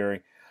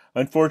military.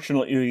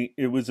 Unfortunately,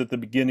 it was at the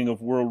beginning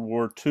of World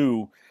War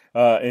II,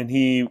 and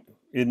he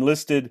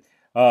enlisted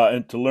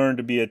and to learn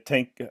to be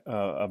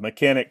a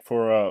mechanic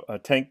for a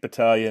tank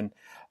battalion.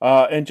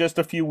 And just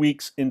a few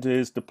weeks into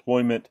his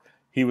deployment,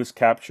 he was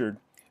captured,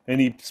 and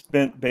he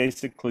spent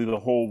basically the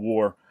whole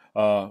war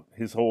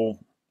his whole,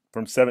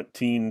 from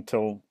 17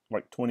 till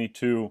like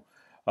 22,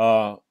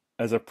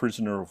 as a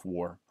prisoner of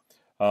war,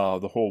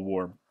 the whole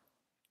war.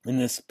 And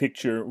this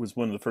picture was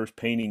one of the first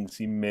paintings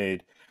he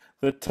made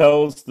that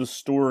tells the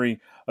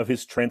story of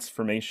his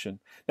transformation.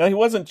 Now, he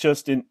wasn't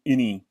just in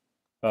any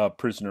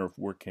prisoner of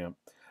war camp.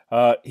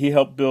 He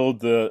helped build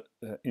the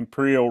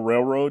Imperial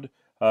Railroad,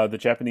 the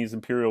Japanese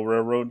Imperial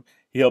Railroad.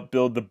 He helped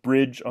build the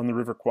bridge on the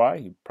River Kwai.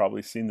 You've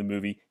probably seen the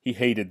movie. He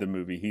hated the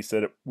movie. He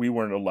said we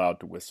weren't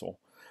allowed to whistle.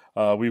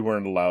 We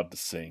weren't allowed to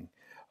sing.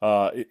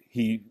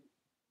 He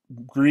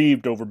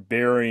grieved over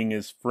burying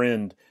his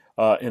friend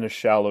in a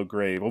shallow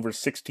grave. Over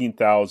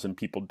 16,000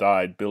 people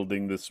died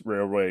building this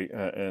railway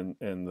and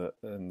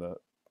the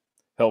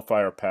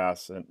Hellfire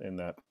Pass and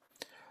that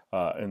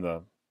and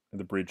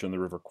the bridge on the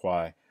River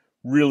Kwai.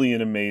 Really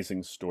an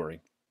amazing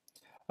story.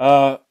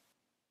 But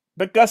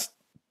Gus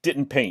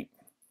didn't paint.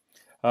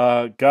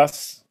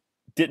 Gus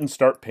didn't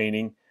start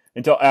painting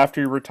until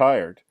after he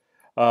retired.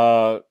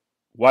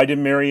 Why did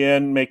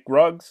Marianne make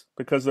rugs?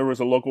 Because there was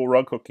a local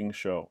rug hooking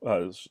show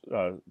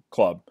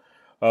club.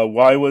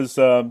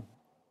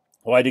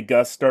 Why did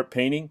Gus start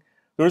painting?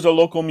 There was a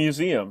local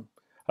museum,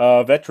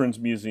 Veterans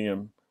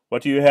Museum.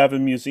 What do you have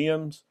in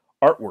museums?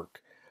 Artwork,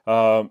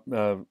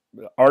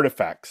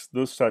 artifacts,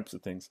 those types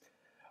of things.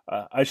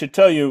 I should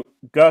tell you,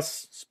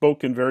 Gus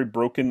spoke in very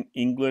broken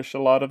English a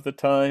lot of the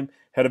time,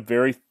 had a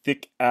very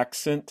thick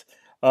accent,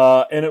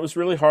 and it was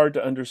really hard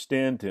to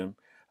understand him.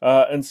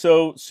 And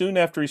so soon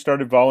after he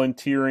started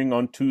volunteering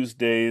on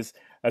Tuesdays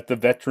at the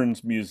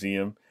Veterans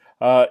Museum,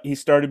 he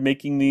started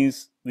making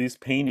these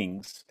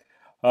paintings.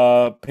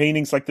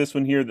 Paintings like this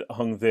one here that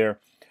hung there,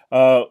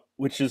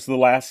 which is the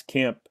last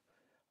camp.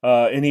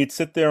 And he'd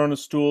sit there on a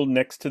stool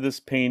next to this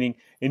painting,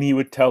 and he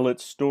would tell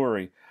its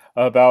story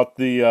about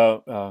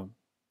the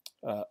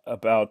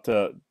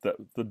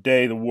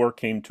day the war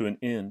came to an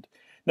end.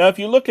 Now, if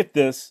you look at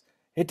this,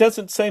 it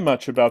doesn't say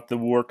much about the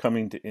war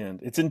coming to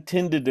end. It's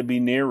intended to be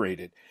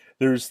narrated.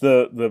 There's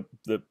the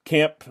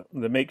camp,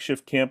 the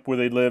makeshift camp where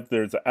they lived.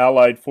 There's the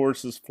Allied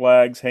forces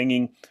flags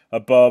hanging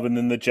above, and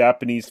then the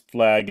Japanese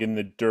flag in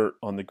the dirt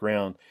on the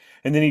ground.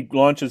 And then he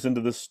launches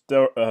into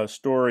the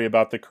story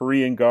about the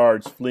Korean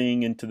guards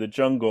fleeing into the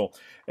jungle,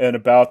 and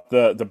about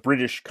the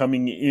British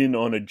coming in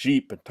on a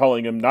jeep and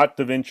telling them not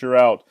to venture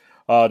out,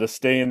 to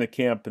stay in the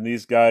camp. And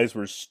these guys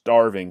were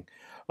starving.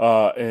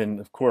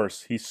 And of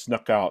course, he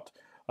snuck out.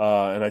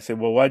 And I said,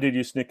 well, why did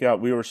you sneak out?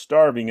 We were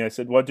starving. I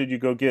said, what did you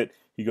go get?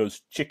 He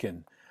goes,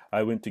 chicken.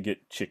 I went to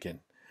get chicken.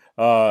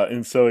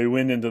 And so he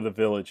went into the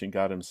village and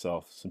got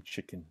himself some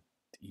chicken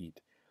to eat.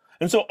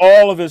 And so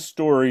all of his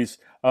stories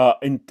are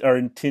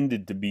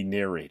intended to be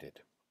narrated.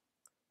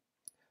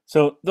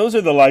 So those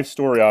are the life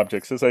story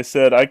objects. As I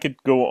said, I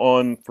could go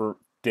on for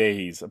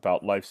days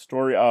about life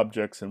story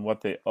objects and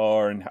what they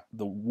are and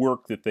the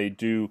work that they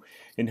do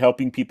in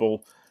helping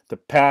people to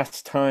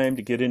pass time,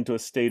 to get into a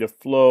state of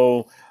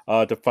flow,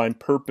 to find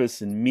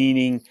purpose and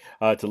meaning,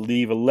 to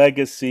leave a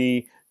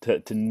legacy,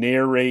 to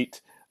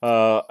narrate,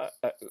 all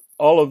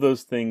of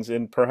those things.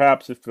 And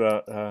perhaps if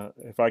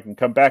I can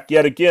come back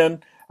yet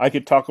again, I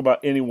could talk about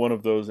any one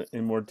of those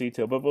in more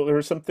detail. But there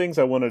are some things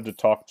I wanted to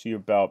talk to you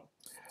about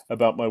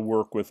my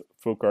work with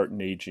folk art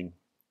and aging.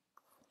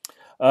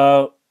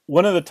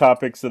 One of the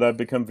topics that I've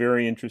become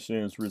very interested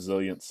in is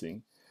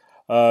resiliency,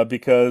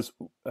 because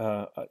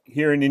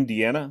here in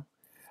Indiana,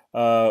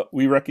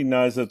 we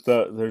recognize that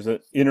there's an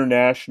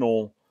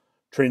international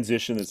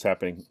transition that's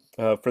happening.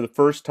 For the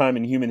first time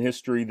in human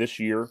history this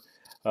year,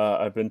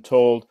 I've been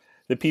told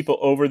that people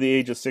over the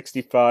age of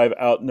 65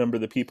 outnumber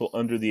the people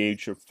under the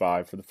age of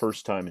 5 for the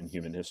first time in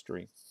human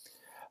history.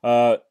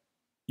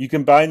 You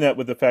combine that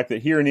with the fact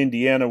that here in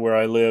Indiana, where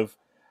I live,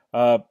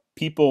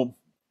 people,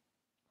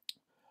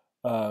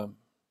 the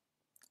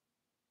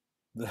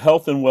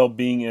Health and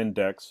Well-Being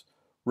Index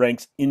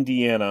ranks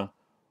Indiana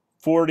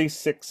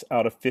 46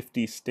 out of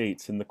 50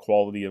 states in the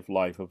quality of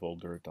life of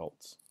older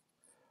adults.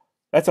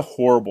 That's a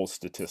horrible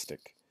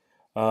statistic.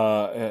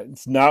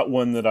 It's not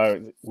one that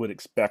I would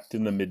expect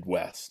in the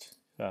Midwest,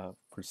 per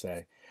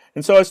se.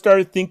 And so I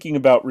started thinking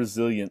about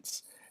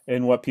resilience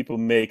and what people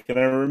make. And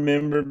I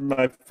remember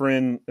my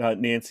friend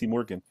Nancy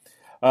Morgan.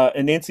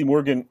 And Nancy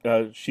Morgan,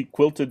 she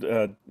quilted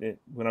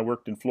when I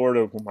worked in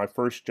Florida, one of my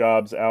first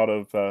jobs out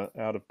of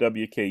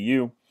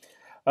WKU.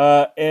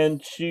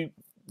 And she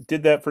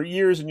did that for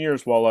years and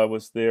years while I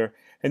was there.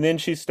 And then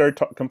she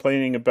started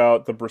complaining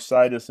about the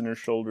bursitis in her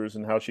shoulders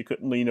and how she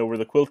couldn't lean over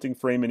the quilting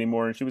frame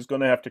anymore, and she was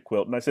going to have to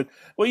quilt. And I said,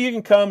 well, you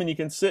can come and you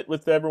can sit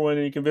with everyone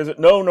and you can visit.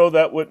 No,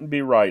 that wouldn't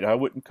be right. I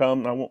wouldn't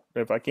come. I won't.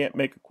 If I can't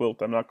make a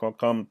quilt, I'm not going to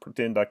come and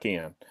pretend I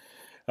can.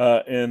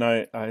 And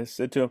I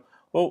said to him,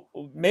 well,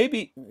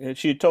 maybe,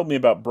 she had told me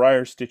about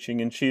briar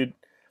stitching, and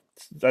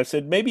I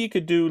said, maybe you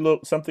could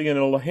do something in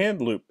a hand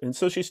loop. And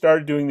so she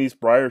started doing these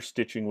briar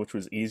stitching, which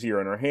was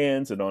easier on her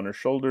hands and on her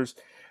shoulders.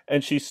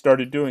 And she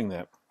started doing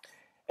that.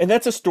 And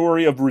that's a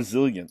story of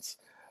resilience,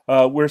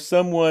 where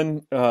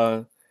someone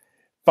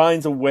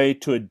finds a way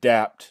to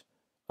adapt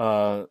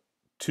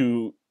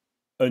to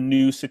a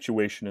new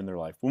situation in their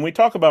life. When we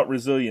talk about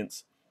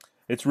resilience,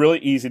 It's really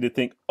easy to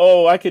think,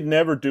 oh, I could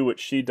never do what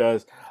she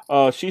does.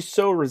 She's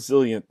so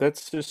resilient.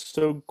 That's just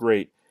so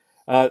great.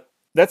 Uh,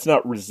 that's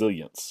not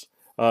resilience.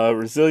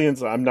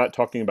 Resilience, I'm not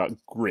talking about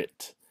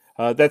grit.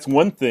 That's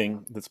one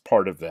thing that's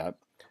part of that.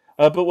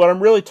 But what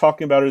I'm really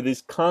talking about are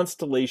these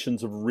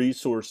constellations of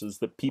resources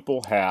that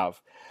people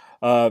have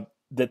uh,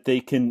 that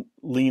they can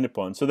lean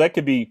upon. So that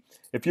could be,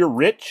 if you're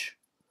rich,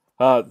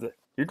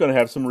 you're going to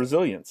have some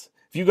resilience.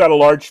 If you've got a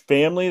large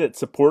family that's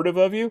supportive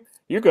of you,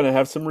 you're going to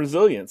have some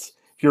resilience.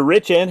 If you're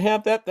rich and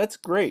have that, that's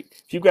great.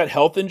 If you've got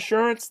health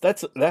insurance,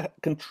 that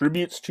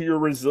contributes to your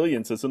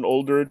resilience as an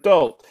older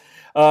adult.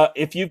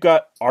 If you've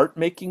got art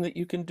making that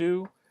you can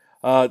do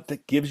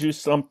that gives you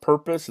some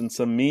purpose and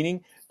some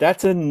meaning,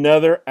 that's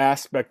another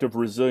aspect of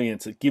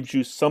resilience. It gives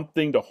you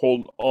something to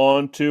hold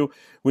on to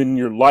when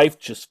your life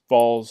just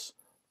falls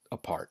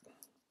apart.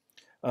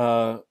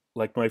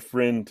 Like my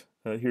friend,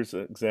 here's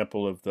an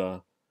example of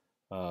the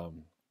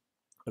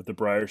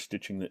briar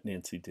stitching that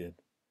Nancy did.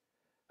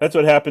 That's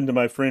what happened to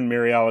my friend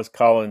Mary Alice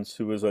Collins,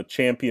 who was a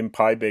champion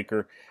pie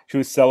baker. She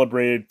was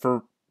celebrated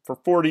for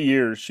 40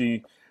 years.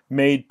 She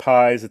made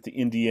pies at the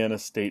Indiana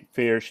State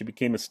Fair. She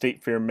became a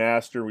State Fair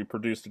master. We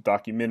produced a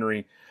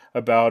documentary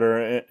about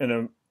her.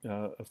 And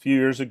a few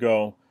years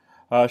ago,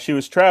 she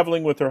was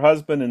traveling with her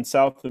husband in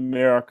South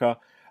America,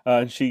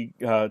 and she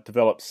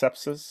developed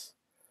sepsis,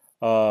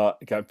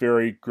 got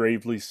very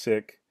gravely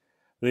sick.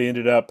 They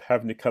ended up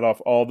having to cut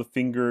off all the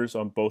fingers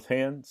on both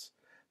hands.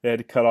 They had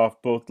to cut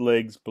off both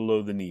legs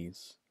below the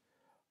knees.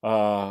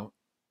 It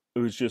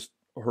was just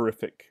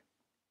horrific.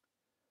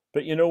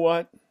 But you know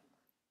what?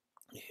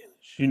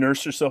 She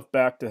nursed herself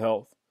back to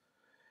health.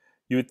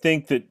 You would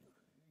think that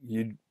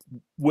you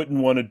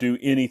wouldn't want to do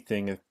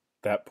anything at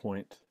that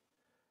point.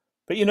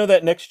 But you know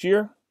that next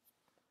year,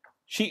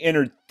 she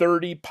entered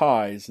 30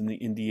 pies in the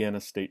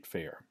Indiana State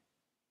Fair.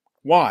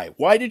 Why?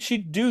 Why did she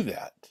do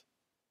that?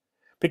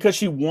 Because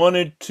she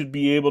wanted to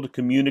be able to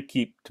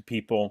communicate to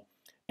people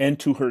and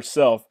to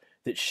herself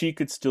that she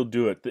could still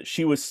do it, that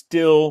she was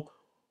still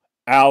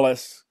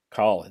Alice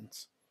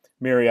Collins,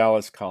 Mary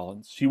Alice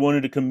Collins. She wanted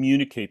to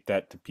communicate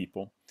that to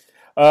people.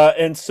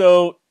 And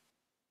so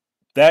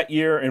that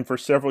year and for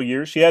several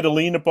years, she had to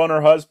lean upon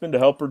her husband to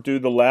help her do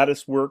the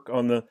lattice work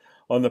on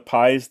the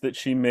pies that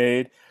she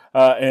made,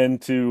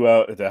 and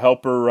to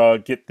help her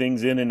get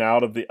things in and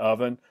out of the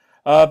oven.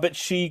 But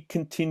she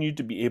continued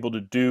to be able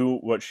to do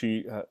what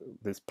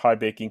this pie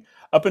baking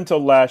up until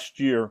last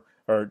year,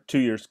 or 2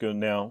 years ago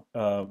now,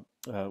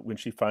 when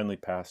she finally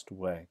passed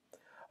away.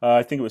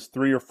 I think it was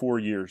 3 or 4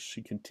 years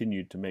she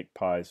continued to make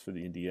pies for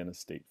the Indiana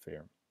State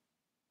Fair.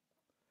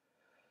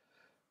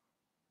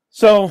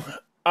 So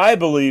I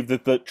believe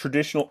that the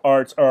traditional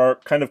arts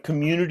are kind of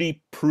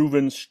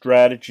community-proven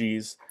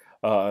strategies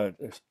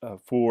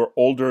for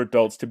older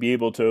adults to be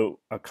able to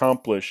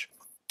accomplish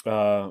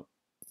kind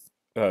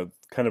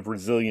of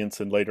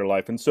resilience in later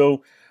life. And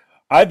so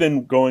I've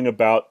been going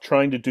about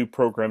trying to do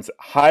programs that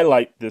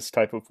highlight this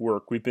type of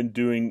work. We've been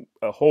doing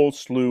a whole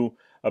slew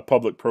of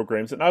public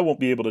programs, and I won't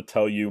be able to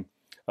tell you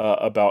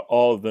about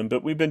all of them,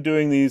 but we've been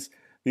doing these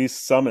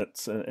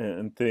summits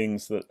and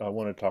things that I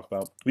want to talk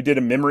about. We did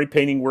a memory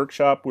painting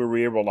workshop where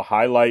we were able to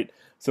highlight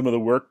some of the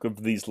work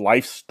of these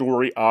life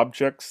story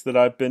objects that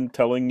I've been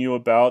telling you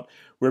about,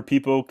 where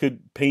people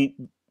could paint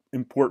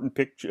important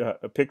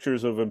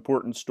pictures of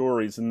important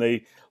stories, and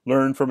they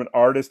learned from an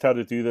artist how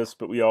to do this.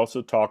 But we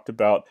also talked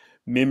about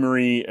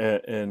memory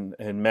and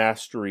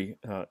mastery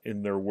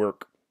in their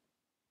work.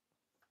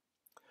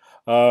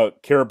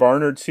 Kara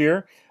Barnard's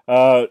here.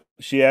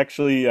 She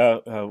actually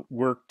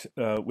worked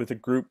with a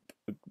group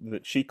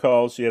that she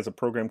has a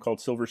program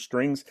called Silver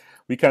Strings.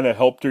 We kind of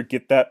helped her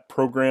get that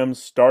program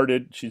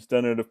started. She's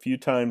done it a few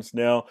times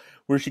now,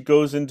 where she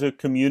goes into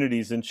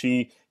communities and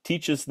she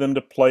teaches them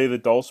to play the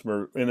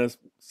dulcimer in a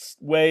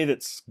way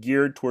that's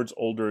geared towards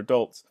older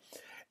adults.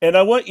 And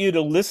I want you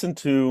to listen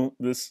to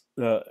this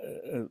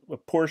a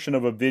portion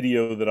of a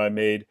video that I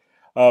made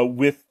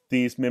with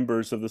these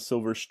members of the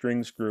Silver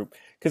Strings group,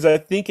 because I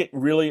think it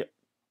really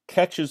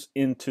catches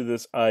into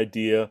this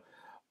idea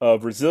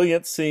of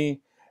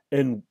resiliency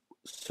and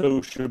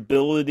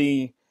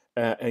sociability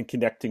and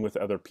connecting with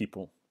other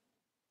people.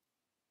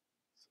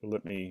 So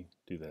let me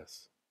do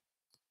this.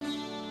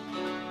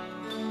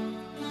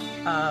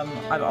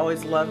 I've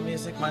always loved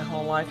music my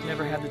whole life,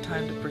 never had the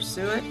time to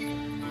pursue it.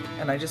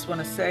 And I just want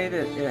to say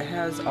that it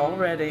has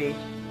already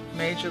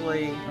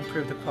majorly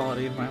improved the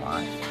quality of my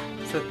life.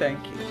 So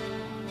thank you.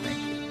 Thank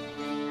you.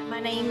 My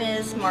name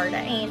is Marta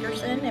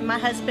Anderson, and my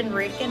husband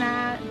Rick and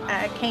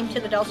I came to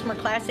the Dulcimer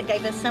class. It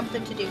gave us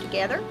something to do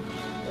together.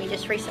 We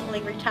just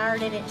recently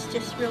retired, and it's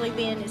just really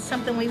it's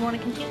something we want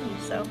to continue.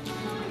 So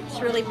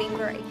it's really been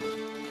great.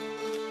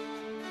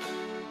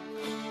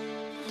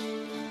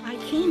 I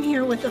came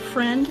here with a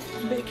friend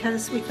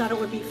because we thought it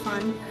would be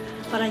fun,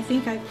 but I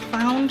think I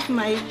found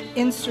my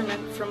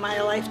instrument for my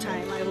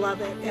lifetime. I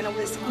love it, and it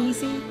was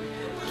easy.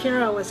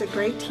 Kara was a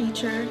great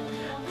teacher,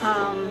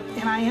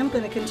 and I am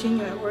going to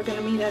continue it. We're going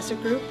to meet as a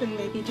group and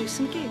maybe do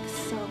some gigs,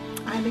 so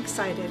I'm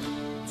excited.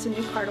 It's a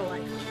new part of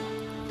life.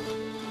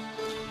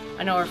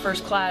 I know our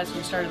first class,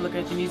 we started looking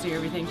at the music,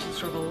 everything, just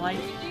sort of a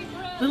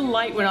little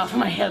light went off in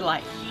my head,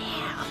 like,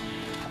 yeah.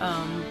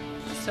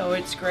 So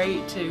it's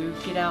great to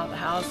get out of the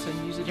house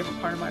and use a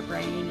different part of my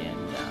brain,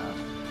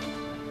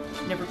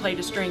 and never played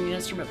a stringed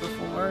instrument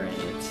before, and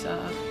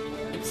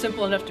it's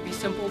simple enough to be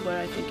simple, but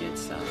I think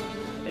it's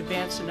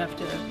advanced enough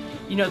to,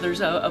 you know,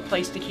 there's a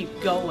place to keep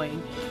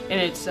going,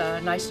 and it's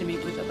nice to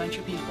meet with a bunch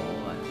of people.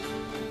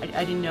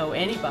 I didn't know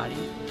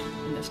anybody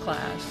in this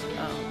class.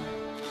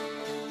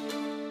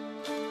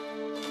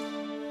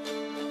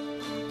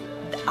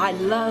 I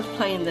love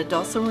playing the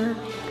dulcimer.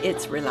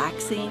 It's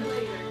relaxing.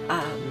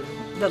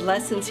 The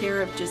lessons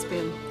here have just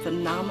been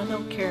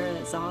phenomenal. Kara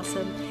is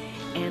awesome,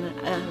 and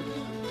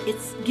it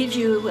gives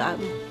you a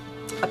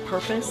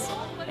purpose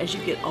as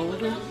you get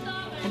older,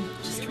 and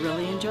just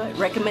really enjoy it.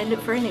 Recommend it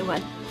for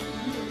anyone.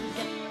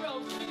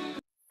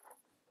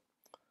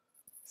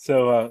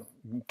 So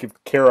give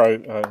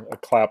Kara a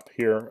clap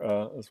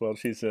here as well.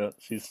 She's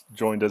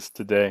joined us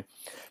today.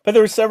 But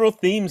there are several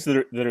themes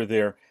that are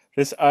there.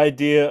 This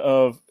idea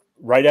of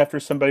right after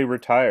somebody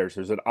retires,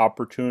 there's an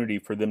opportunity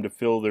for them to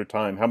fill their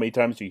time. How many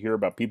times do you hear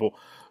about people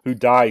who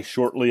die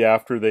shortly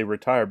after they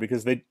retire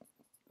because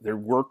their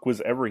work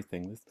was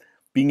everything?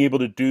 Being able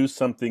to do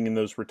something in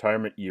those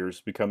retirement years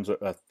becomes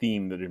a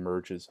theme that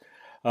emerges.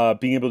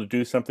 Being able to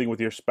do something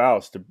with your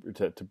spouse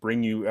to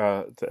bring you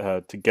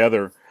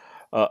together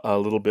a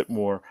little bit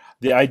more.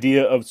 The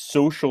idea of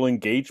social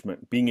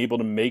engagement, being able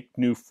to make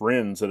new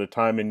friends at a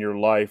time in your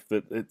life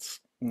that it's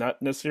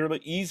not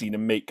necessarily easy to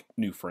make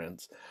new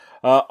friends.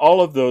 All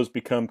of those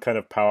become kind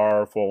of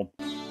powerful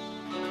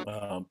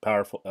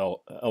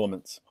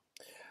elements.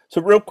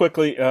 So real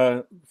quickly,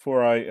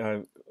 before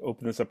I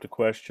open this up to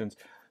questions,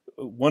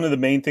 one of the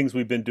main things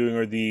we've been doing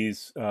are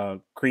these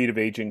creative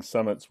aging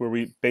summits, where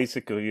we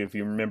basically, if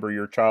you remember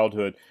your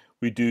childhood,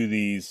 we do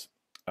these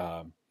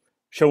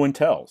show and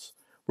tells,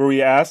 where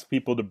we ask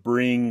people to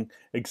bring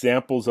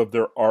examples of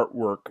their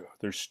artwork,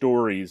 their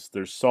stories,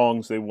 their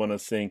songs they want to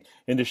sing,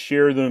 and to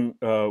share them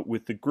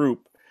with the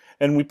group.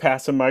 And we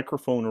pass a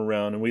microphone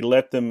around and we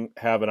let them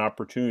have an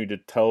opportunity to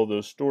tell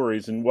those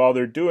stories. And while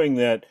they're doing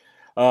that,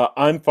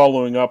 I'm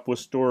following up with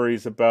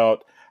stories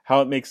about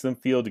how it makes them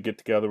feel to get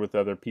together with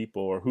other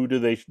people, or who do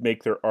they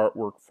make their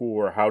artwork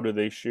for, how do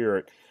they share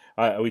it.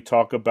 We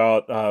talk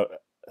about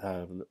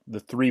the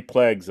three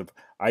plagues of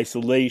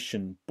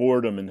isolation,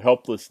 boredom, and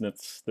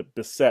helplessness that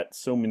beset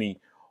so many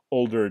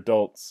older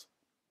adults.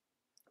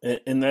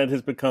 And that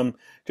has become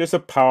just a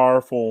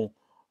powerful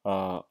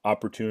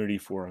opportunity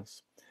for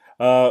us.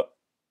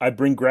 I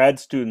bring grad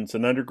students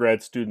and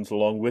undergrad students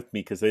along with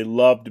me because they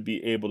love to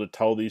be able to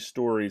tell these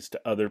stories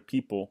to other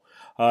people,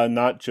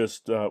 not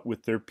just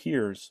with their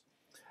peers.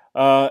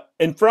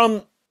 And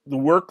from the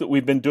work that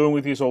we've been doing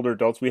with these older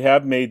adults, we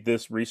have made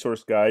this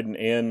resource guide,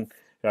 and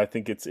I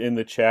think it's in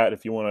the chat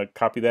if you want to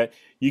copy that.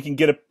 You can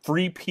get a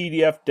free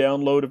PDF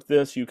download of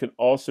this. You can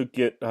also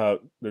get,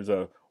 there's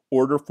a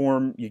order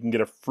form. You can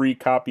get a free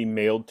copy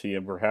mailed to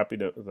you. We're happy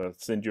to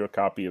send you a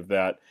copy of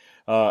that.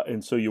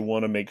 And so you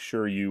want to make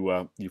sure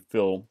you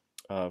fill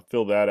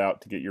that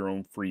out to get your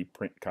own free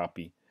print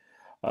copy.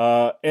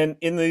 And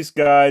in these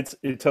guides,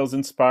 it tells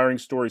inspiring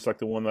stories like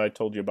the one that I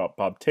told you about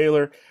Bob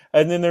Taylor.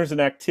 And then there's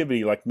an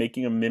activity like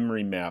making a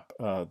memory map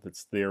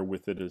that's there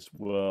with it as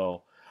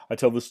well. I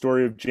tell the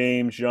story of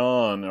James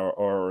John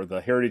or the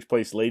Heritage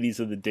Place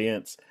Ladies of the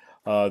Dance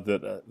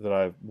that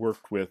I've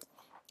worked with.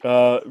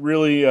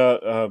 Really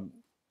a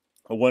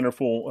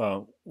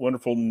wonderful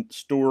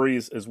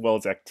stories as well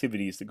as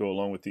activities that go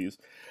along with these.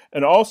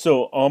 And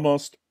also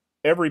almost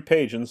every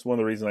page, and this is one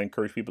of the reasons I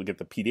encourage people to get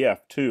the PDF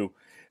too,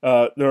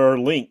 there are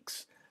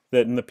links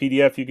that in the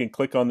PDF you can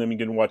click on them, you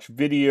can watch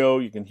video,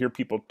 you can hear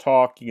people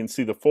talk, you can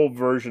see the full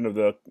version of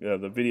the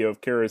video of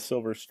Kara's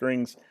Silver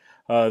Strings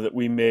that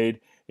we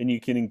made, and you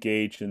can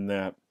engage in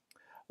that.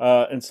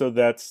 And so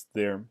that's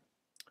there.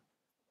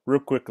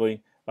 Real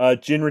quickly,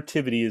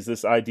 generativity is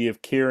this idea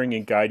of caring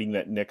and guiding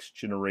that next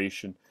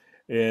generation.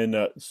 And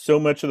so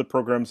much of the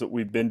programs that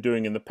we've been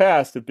doing in the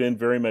past have been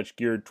very much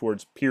geared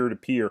towards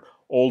peer-to-peer,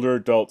 older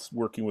adults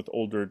working with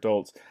older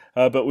adults.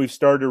 But we've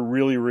started to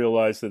really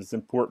realize that it's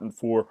important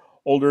for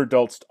older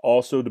adults to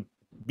also to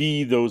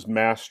be those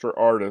master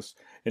artists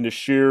and to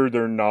share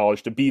their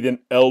knowledge, to be an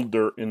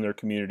elder in their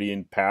community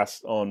and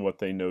pass on what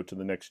they know to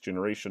the next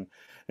generation.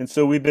 And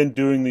so we've been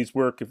doing these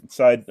work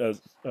inside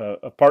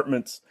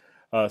apartments,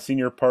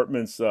 senior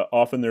apartments.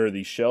 Often there are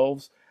these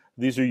shelves.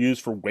 These are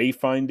used for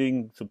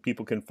wayfinding, so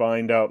people can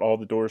find out all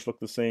the doors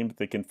look the same, but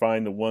they can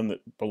find the one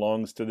that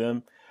belongs to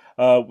them.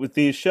 With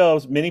these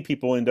shelves, many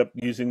people end up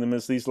using them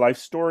as these life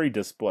story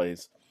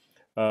displays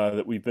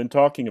that we've been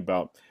talking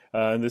about.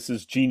 And this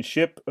is Gene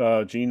Ship.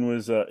 Gene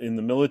was in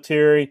the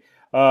military.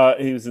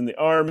 He was in the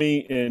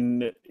Army,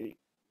 and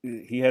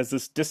he has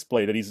this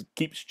display that he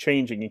keeps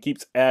changing and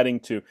keeps adding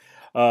to.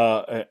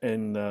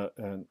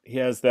 And he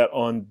has that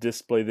on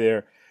display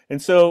there.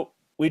 And so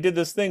we did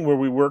this thing where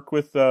we worked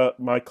with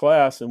my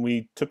class, and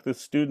we took the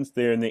students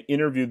there and they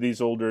interviewed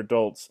these older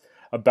adults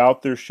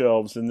about their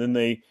shelves, and then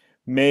they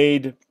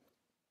made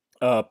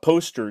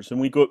posters, and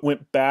we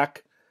went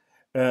back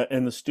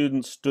and the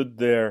students stood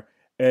there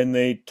and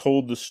they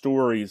told the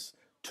stories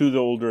to the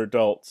older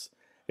adults.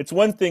 It's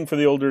one thing for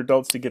the older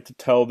adults to get to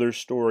tell their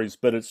stories,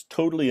 but it's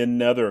totally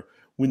another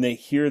when they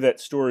hear that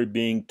story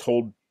being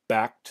told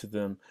back to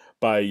them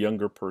by a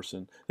younger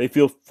person. They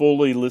feel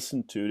fully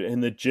listened to,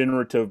 and the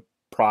generative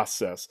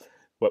process,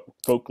 what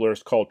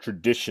folklorists call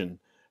tradition,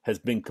 has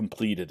been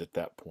completed at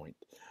that point.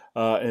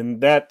 And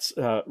that's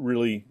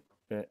really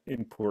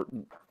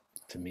important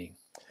to me.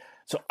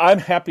 So I'm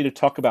happy to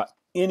talk about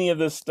any of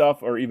this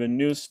stuff or even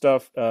new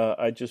stuff.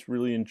 I just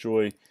really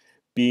enjoy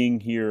being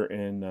here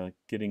and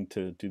getting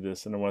to do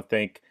this. And I want to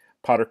thank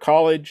Potter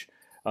College.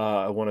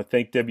 I want to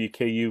thank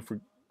WKU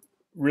for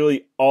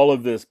really all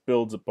of this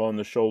builds upon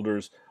the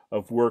shoulders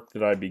of work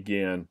that I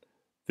began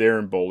there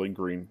in Bowling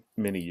Green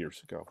many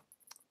years ago.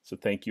 So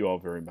thank you all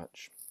very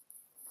much.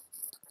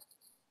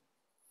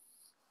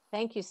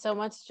 Thank you so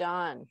much,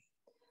 Jon.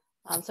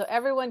 So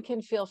everyone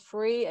can feel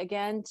free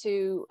again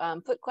to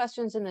put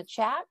questions in the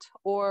chat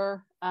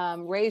or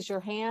raise your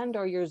hand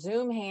or your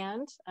Zoom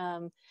hand.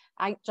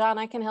 Jon,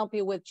 I can help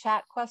you with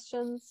chat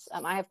questions.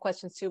 I have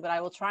questions too, but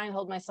I will try and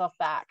hold myself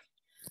back.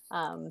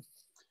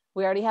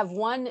 We already have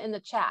one in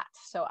the chat,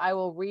 so I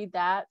will read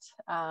that,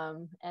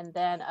 and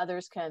then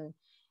others can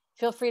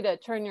feel free to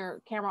turn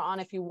your camera on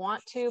if you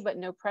want to, but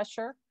no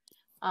pressure.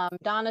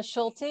 Donna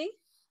Schulte,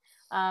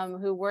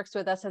 who works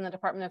with us in the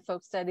Department of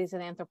Folk Studies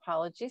and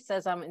Anthropology,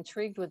 says, I'm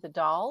intrigued with the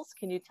dolls.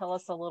 Can you tell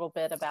us a little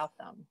bit about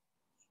them?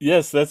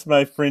 Yes, that's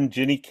my friend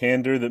Jenny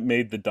Kander that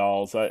made the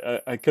dolls.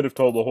 I could have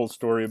told the whole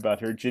story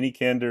about her. Jenny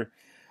Kander,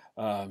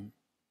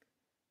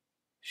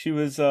 she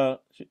was,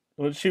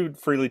 she would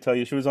freely tell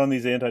you, she was on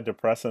these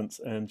antidepressants,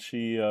 and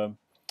she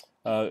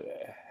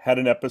had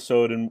an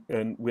episode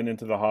and went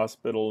into the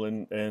hospital,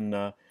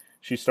 and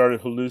she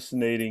started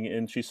hallucinating,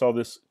 and she saw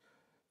this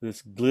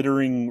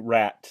glittering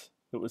rat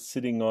that was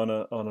sitting on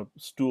a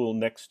stool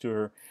next to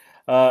her.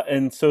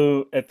 And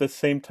so at the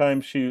same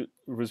time, she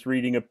was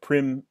reading a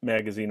Prim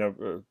magazine,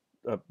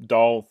 a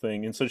doll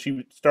thing. And so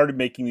she started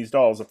making these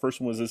dolls. The first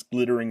one was this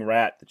glittering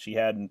rat that she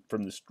had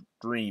from this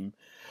dream.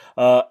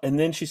 And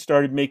then she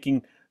started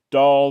making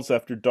dolls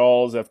after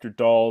dolls after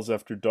dolls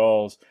after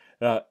dolls.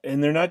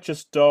 And they're not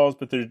just dolls,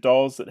 but they're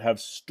dolls that have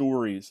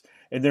stories.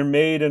 And they're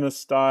made in a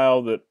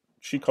style that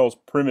she calls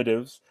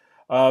primitives.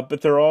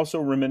 But they're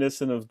also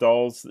reminiscent of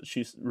dolls that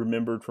she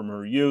remembered from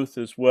her youth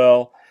as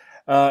well.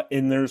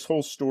 And there's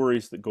whole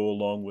stories that go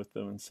along with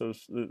them. And so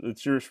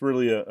it's just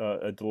really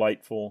a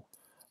delightful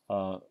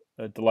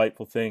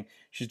thing.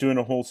 She's doing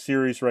a whole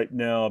series right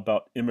now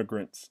about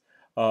immigrants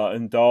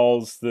and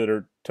dolls that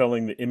are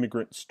telling the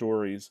immigrant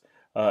stories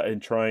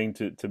and trying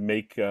to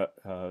make to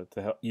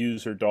help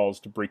use her dolls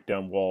to break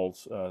down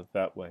walls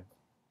that way.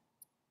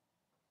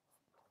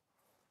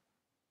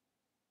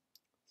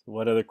 So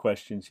what other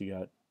questions you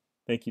got?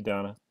 Thank you,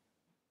 Donna.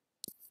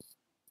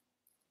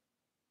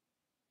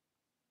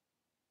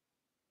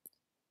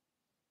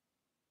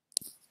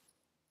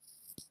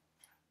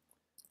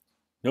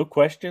 No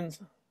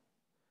questions?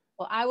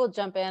 Well, I will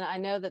jump in. I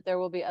know that there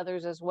will be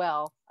others as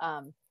well.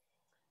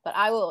 But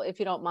I will, if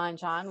you don't mind,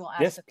 Jon, will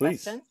ask a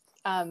question.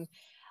 I'm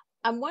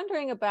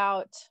wondering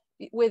about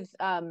with,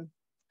 I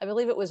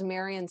believe it was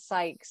Marion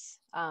Sykes,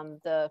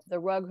 the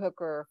rug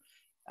hooker.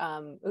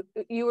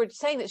 You were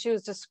saying that she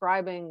was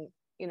describing,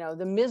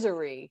 the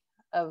misery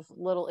of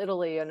Little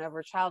Italy and of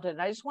her childhood.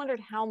 And I just wondered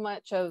how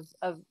much of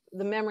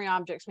the memory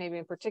objects, maybe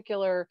in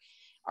particular,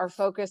 are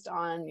focused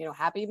on,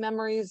 happy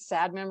memories,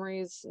 sad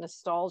memories,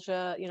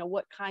 nostalgia,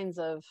 what kinds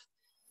of,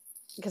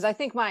 because I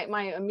think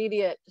my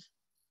immediate,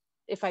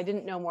 if I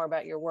didn't know more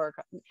about your work,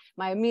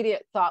 my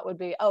immediate thought would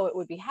be, oh, it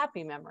would be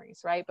happy memories,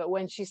 right? But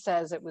when she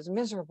says it was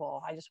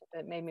miserable,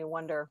 it made me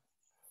wonder.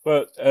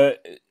 Well,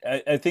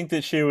 I think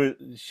that she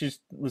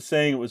was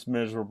saying it was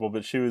miserable,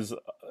 but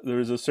there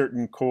was a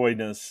certain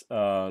coyness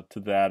to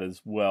that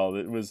as well.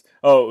 It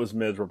was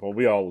miserable.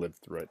 We all lived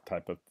through it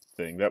type of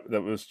thing. That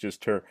was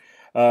just her.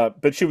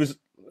 But she was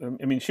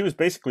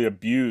basically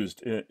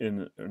abused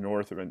in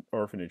an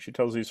orphanage. She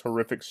tells these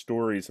horrific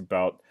stories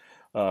about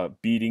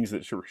beatings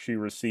that she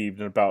received,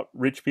 and about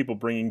rich people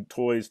bringing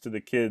toys to the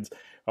kids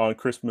on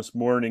Christmas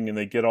morning, and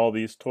they get all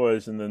these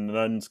toys, and then the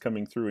nuns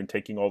coming through and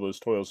taking all those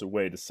toys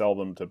away to sell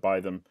them, to buy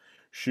them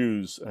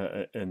shoes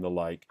and the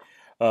like.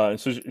 And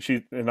so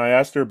I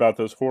asked her about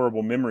those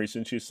horrible memories,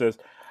 and she says,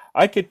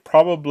 I could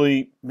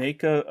probably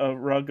make a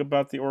rug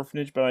about the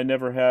orphanage, but I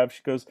never have.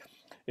 She goes,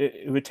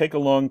 it would take a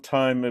long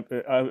time.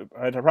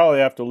 I'd probably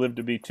have to live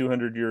to be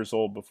 200 years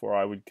old before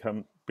I would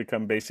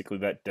become basically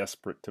that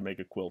desperate to make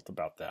a quilt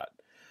about that.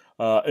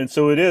 And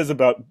so it is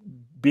about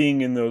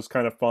being in those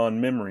kind of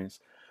fond memories.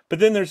 But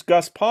then there's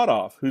Gus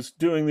Potoff, who's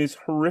doing these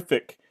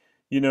horrific,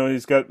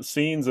 he's got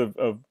scenes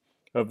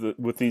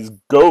with these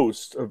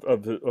ghosts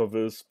of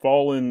his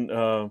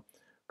fallen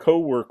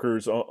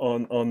co-workers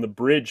on the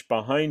bridge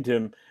behind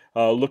him,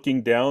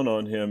 looking down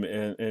on him,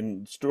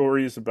 and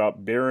stories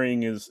about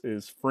burying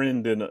his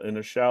friend in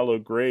a shallow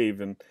grave,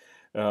 and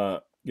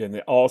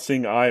the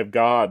all-seeing eye of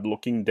God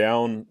looking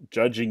down,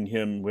 judging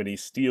him when he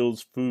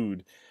steals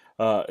food.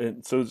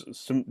 And so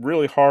some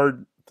really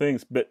hard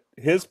things. But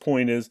his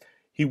point is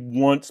he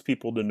wants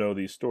people to know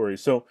these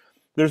stories. So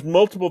there's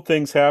multiple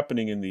things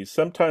happening in these.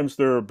 Sometimes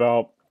they're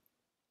about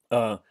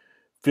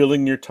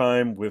filling your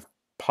time with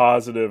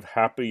positive,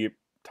 happy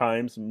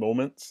times and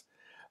moments.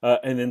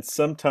 And then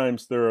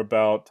sometimes they're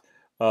about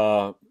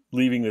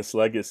leaving this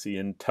legacy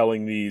and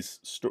telling these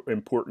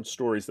important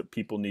stories that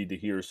people need to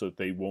hear so that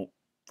they won't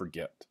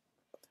forget.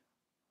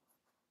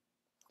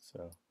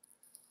 So,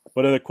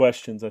 what other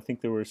questions? I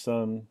think there were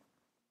some.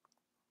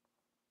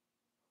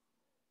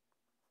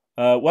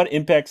 What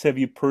impacts have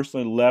you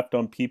personally left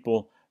on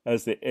people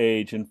as they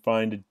age and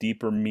find a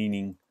deeper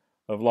meaning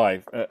of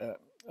life?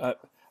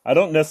 I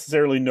don't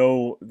necessarily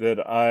know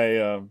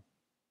that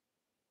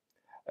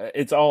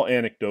it's all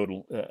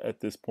anecdotal at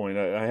this point.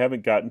 I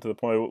haven't gotten to the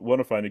point. I want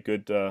to find a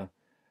good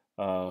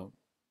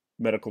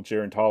medical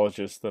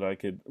gerontologist that I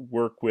could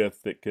work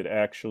with that could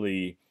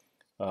actually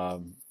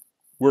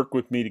work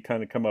with me to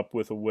kind of come up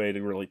with a way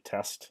to really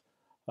test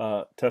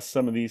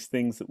some of these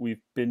things that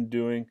we've been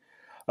doing.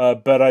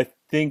 But I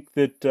think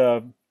that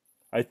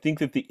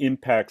the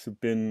impacts have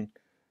been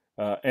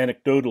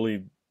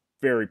anecdotally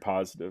very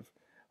positive.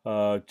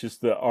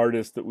 Just the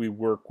artists that we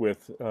work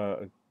with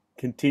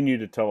continue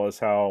to tell us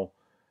how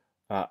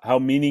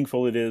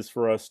meaningful it is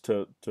for us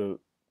to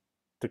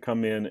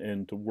come in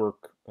and to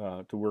work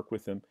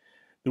with them.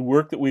 The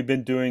work that we've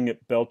been doing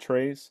at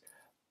Beltrays,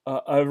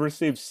 I've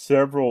received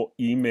several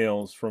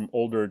emails from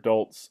older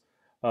adults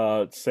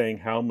saying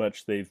how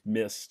much they've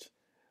missed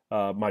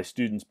my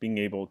students being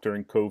able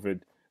during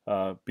COVID,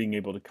 being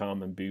able to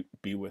come and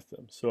be with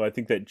them. So I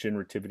think that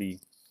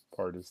generativity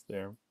part is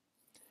there.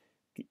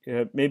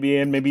 Maybe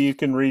Anne, maybe you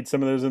can read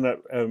some of those in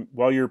that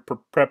while you're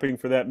prepping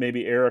for that.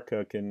 Maybe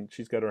Erica can.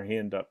 She's got her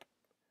hand up.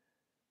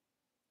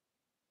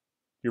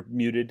 You're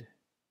muted.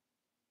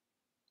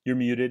 You're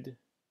muted.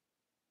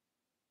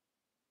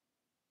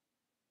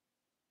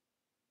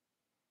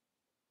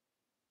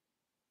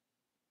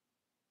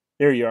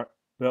 There you are.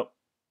 Well.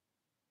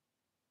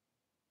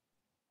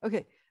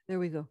 Okay, there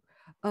we go.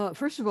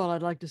 First of all,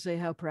 I'd like to say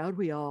how proud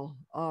we all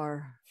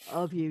are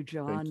of you,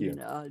 Jon. Thank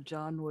you.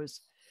 Jon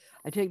was,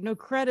 I take no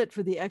credit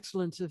for the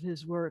excellence of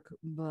his work,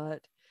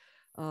 but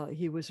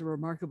he was a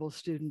remarkable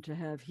student to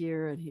have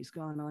here, and he's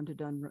gone on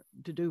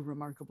to do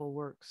remarkable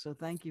work. So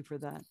thank you for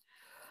that.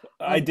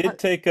 I did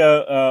take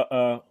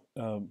a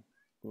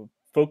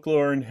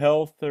folklore and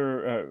health,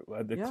 or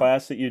the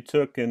class that you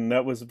took, and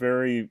that was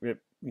that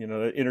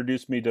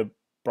introduced me to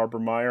Barbara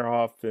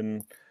Meyerhoff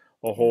and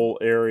a whole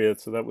area,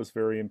 so that was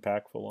very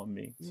impactful on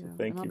me. So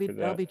thank you for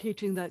that. I'll be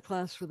teaching that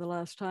class for the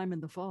last time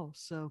in the fall,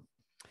 so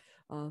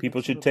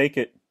people should take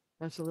it.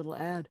 That's a little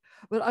ad,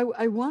 but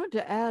I wanted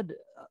to add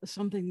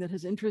something that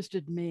has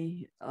interested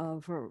me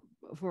for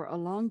a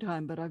long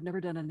time, but I've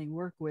never done any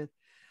work with,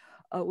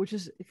 which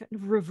is kind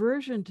of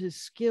reversion to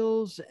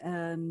skills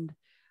and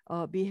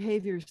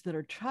behaviors that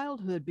are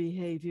childhood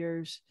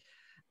behaviors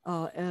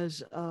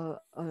as a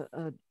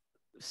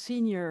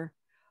senior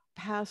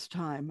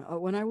pastime.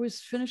 When I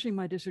was finishing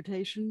my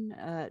dissertation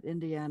at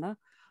Indiana,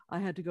 I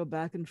had to go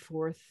back and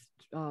forth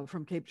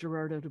from Cape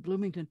Girardeau to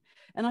Bloomington,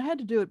 and I had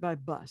to do it by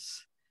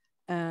bus.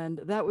 And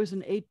that was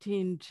an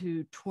 18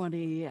 to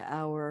 20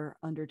 hour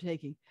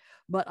undertaking.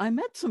 But I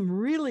met some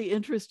really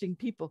interesting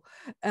people.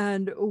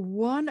 And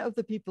one of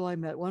the people I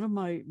met, one of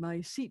my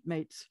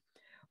seatmates,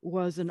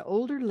 was an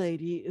older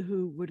lady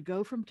who would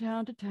go from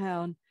town to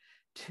town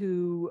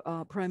to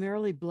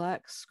primarily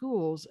Black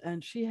schools.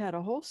 And she had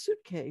a whole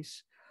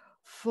suitcase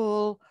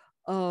full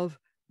of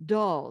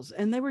dolls.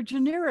 And they were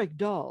generic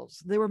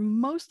dolls. They were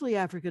mostly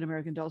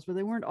African-American dolls, but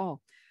they weren't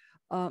all.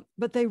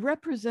 But they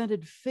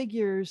represented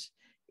figures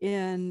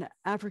in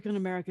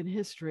African-American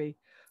history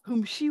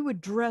whom she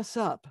would dress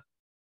up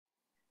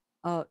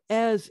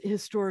as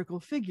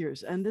historical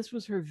figures. And this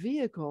was her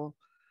vehicle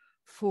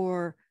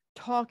for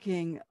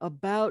talking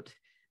about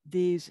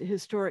these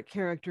historic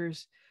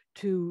characters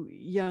to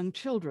young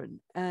children.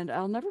 And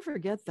I'll never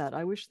forget that.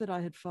 I wish that I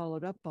had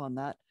followed up on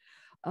that.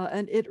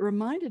 And it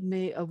reminded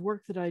me of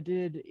work that I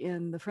did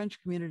in the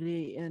French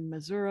community in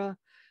Missouri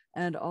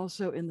and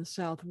also in the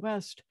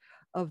Southwest,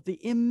 of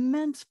the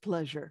immense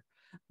pleasure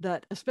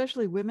that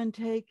especially women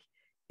take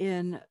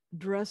in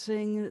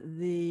dressing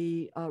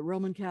the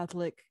Roman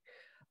Catholic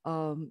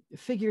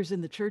figures in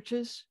the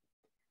churches,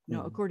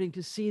 according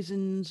to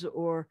seasons,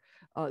 or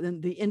then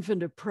the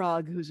Infant of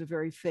Prague, who's a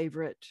very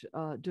favorite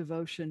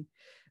devotion,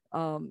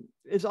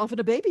 is often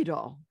a baby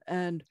doll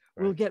and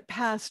will get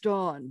passed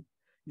on,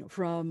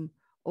 from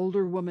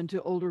older woman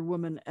to older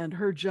woman, and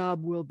her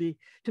job will be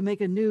to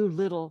make a new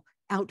little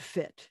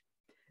outfit.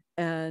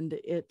 And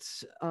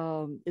it's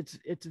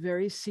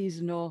very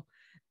seasonal,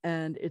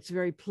 and it's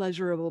very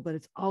pleasurable, but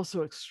it's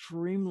also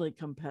extremely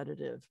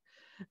competitive.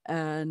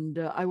 And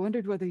I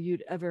wondered whether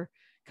you'd ever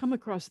come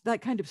across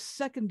that kind of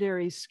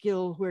secondary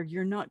skill where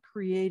you're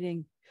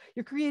creating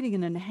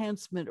an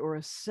enhancement or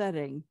a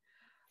setting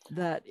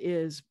that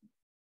is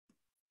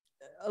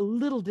a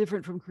little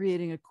different from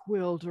creating a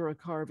quilt or a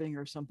carving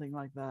or something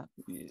like that.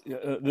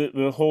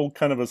 The whole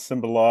kind of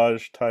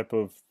assemblage type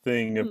of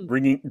thing of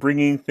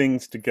bringing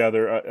things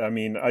together. I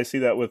mean, I see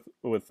that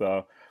with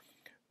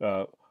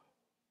uh,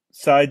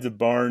 sides of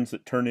barns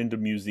that turn into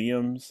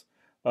museums,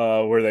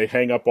 where they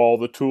hang up all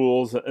the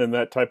tools and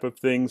that type of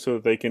thing so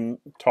that they can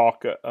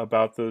talk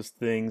about those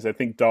things. I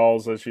think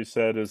dolls, as you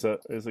said, is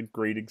a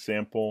great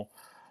example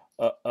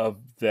of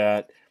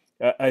that.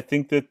 I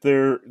think that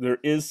there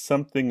is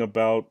something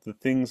about the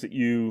things that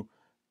you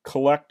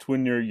collect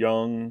when you're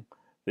young,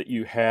 that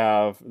you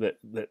have,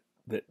 that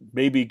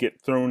maybe get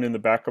thrown in the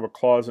back of a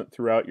closet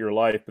throughout your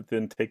life, but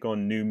then take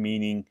on new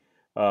meaning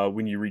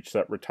when you reach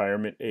that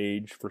retirement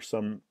age for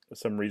some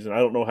reason. I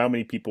don't know how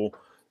many people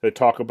that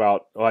talk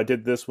about, oh, I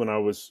did this when I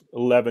was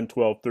 11,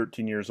 12,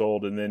 13 years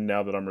old, and then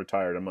now that I'm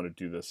retired, I'm going to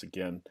do this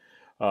again,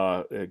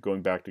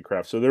 going back to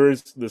craft. So there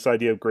is this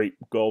idea of great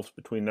gulfs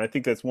between, and I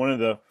think that's one of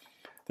the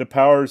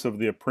powers of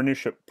the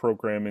apprenticeship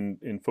program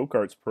in folk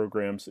arts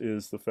programs,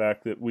 is the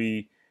fact that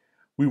we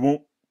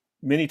won't,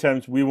 many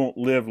times we won't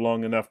live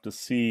long enough to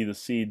see the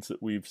seeds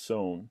that we've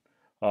sown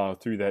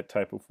through that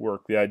type of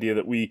work. The idea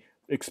that we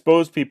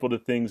expose people to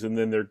things and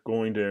then they're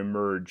going to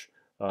emerge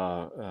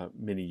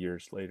many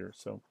years later.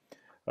 So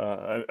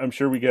I'm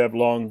sure we could have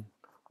long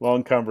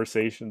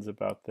conversations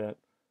about that.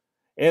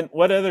 And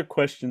what other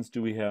questions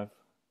do we have?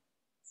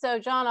 So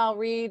John, I'll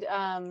read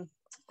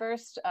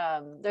first.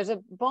 There's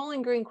a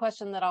Bowling Green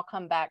question that I'll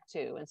come back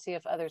to and see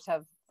if others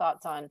have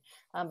thoughts on.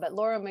 But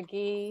Laura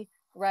McGee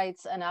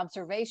writes an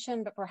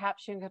observation, but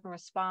perhaps you can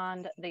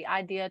respond. The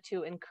idea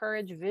to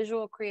encourage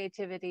visual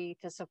creativity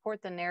to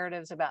support the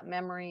narratives about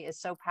memory is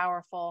so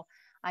powerful.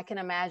 I can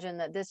imagine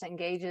that this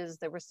engages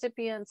the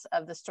recipients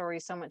of the story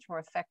so much more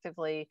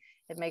effectively.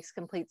 It makes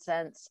complete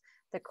sense.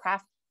 The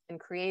craft and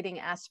creating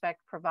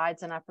aspect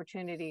provides an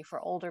opportunity for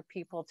older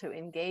people to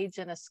engage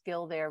in a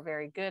skill they're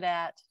very good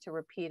at, to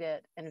repeat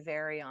it and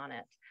vary on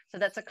it. So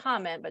that's a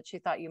comment, but she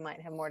thought you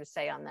might have more to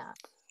say on that.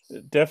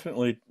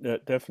 Definitely.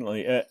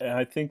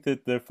 I think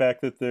that the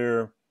fact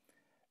that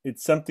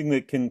it's something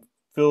that can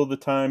fill the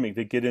time,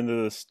 to get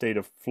into the state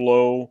of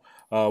flow,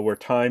 where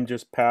time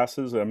just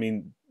passes. I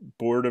mean,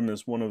 boredom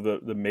is one of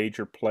the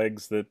major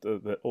plagues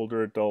that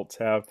older adults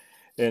have,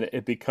 and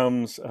it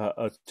becomes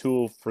a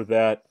tool for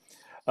that.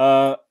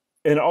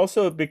 And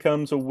also it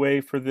becomes a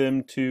way for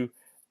them to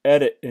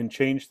edit and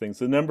change things.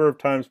 The number of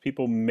times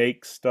people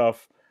make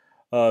stuff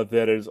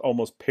that is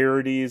almost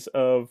parodies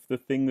of the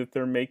thing that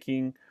they're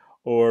making,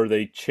 or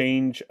they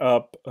change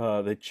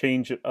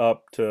it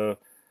up to,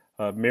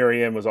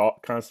 Marianne was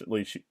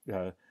constantly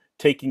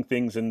taking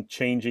things and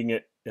changing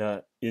it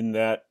in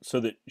that, so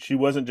that she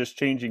wasn't just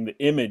changing the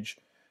image,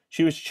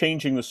 she was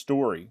changing the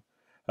story.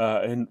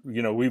 And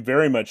we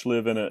very much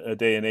live in a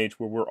day and age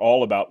where we're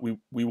all about,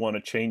 we want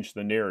to change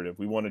the narrative.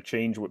 We want to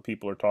change what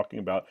people are talking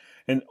about.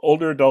 And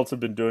older adults have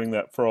been doing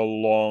that for a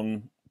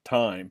long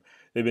time.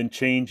 They've been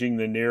changing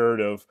the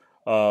narrative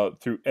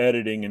through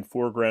editing and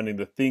foregrounding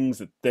the things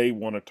that they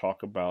want to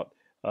talk about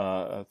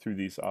through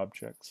these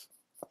objects.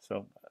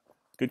 So,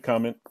 good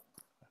comment.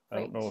 I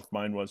don't know if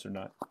mine was or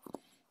not.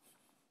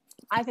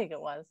 I think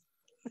it was.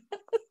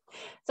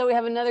 So we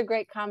have another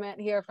great comment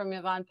here from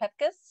Yvonne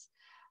Pepkis.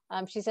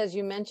 She says,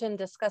 you mentioned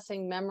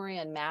discussing memory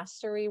and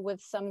mastery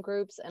with some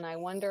groups, and I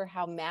wonder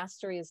how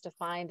mastery is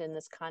defined in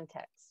this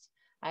context.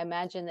 I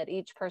imagine that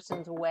each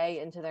person's way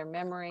into their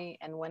memory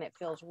and when it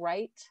feels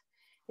right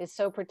is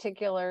so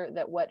particular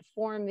that what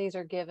form these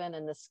are given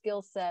and the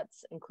skill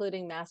sets,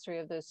 including mastery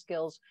of those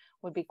skills,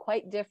 would be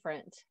quite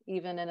different,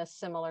 even in a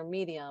similar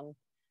medium.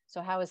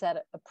 So how is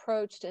that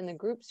approached in the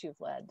groups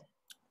you've led?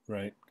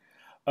 Right.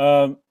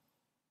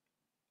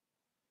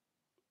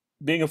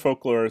 Being a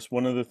folklorist,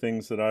 one of the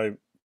things that I'm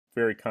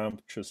very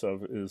conscious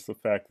of is the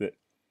fact that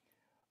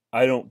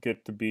I don't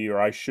get to be, or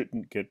I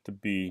shouldn't get to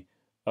be,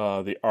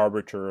 the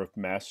arbiter of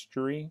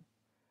mastery.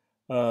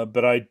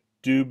 But I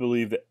do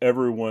believe that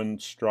everyone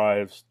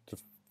strives to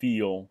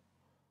feel,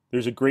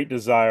 there's a great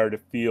desire to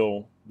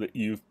feel that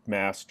you've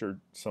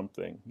mastered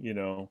something.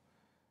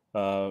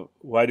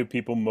 Why do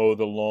people mow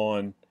the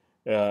lawn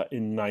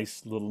in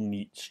nice little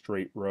neat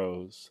straight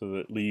rows so that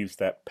it leaves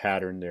that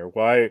pattern there?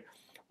 Why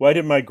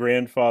did my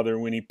grandfather,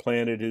 when he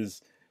planted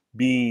his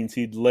beans,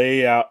 he'd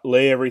lay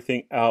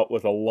everything out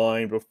with a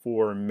line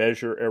before and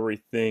measure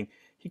everything?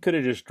 He could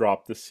have just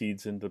dropped the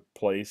seeds into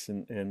place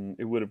and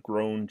it would have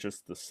grown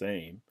just the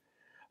same.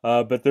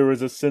 But there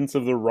was a sense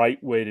of the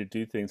right way to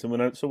do things. And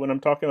when I'm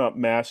talking about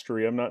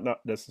mastery, I'm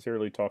not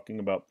necessarily talking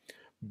about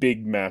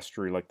big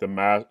mastery, like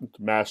the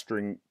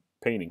mastering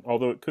painting,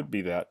 although it could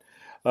be that.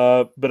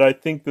 But I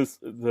think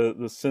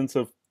the sense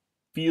of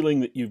feeling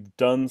that you've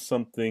done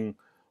something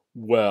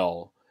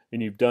well,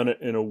 and you've done it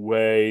in a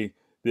way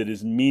that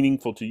is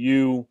meaningful to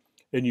you,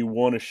 and you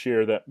want to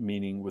share that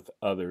meaning with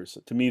others.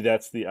 To me,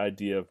 that's the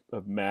idea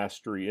of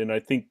mastery. And I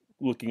think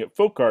looking at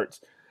folk arts,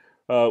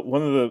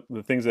 one of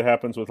the things that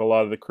happens with a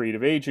lot of the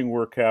creative aging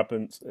work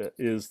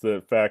is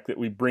the fact that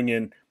we bring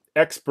in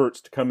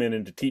experts to come in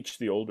and to teach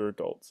the older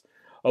adults.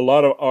 A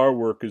lot of our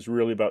work is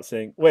really about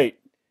saying, wait,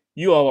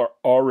 you all are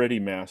already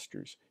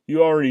masters.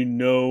 You already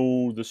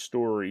know the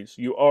stories.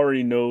 You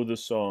already know the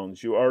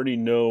songs. You already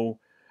know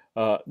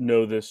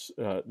this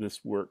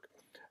work.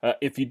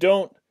 If you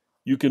don't,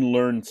 you can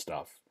learn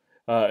stuff,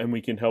 and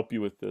we can help you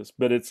with this.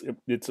 But it's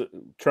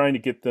trying to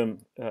get them.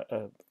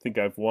 I think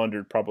I've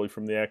wandered probably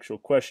from the actual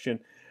question,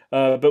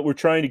 but we're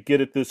trying to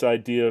get at this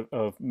idea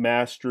of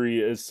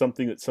mastery as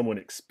something that someone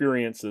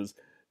experiences,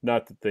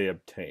 not that they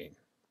obtain.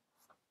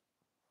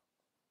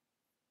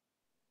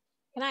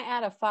 Can I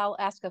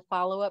ask a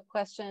follow-up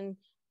question,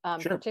 Sure.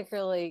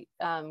 particularly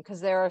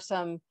because there are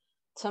some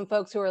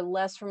folks who are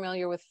less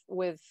familiar with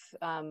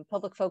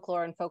public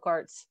folklore and folk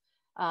arts,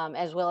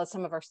 as well as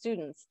some of our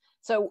students.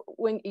 So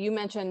when you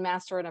mentioned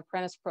master and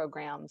apprentice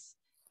programs,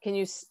 can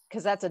you,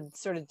 because that's a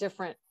sort of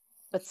different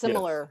but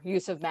similar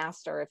use of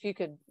master, if you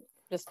could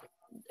just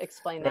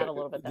explain that a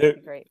little bit, that'd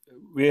be great.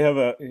 We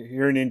have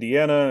here in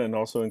Indiana and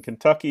also in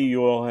Kentucky,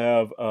 you all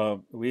have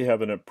we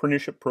have an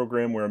apprenticeship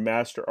program where a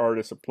master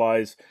artist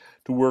applies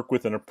to work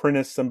with an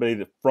apprentice, somebody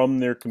that from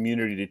their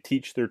community, to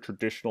teach their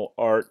traditional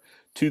art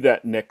to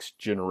that next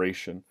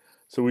generation.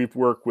 So we've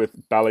worked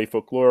with ballet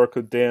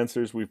folklorico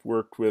dancers, we've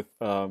worked with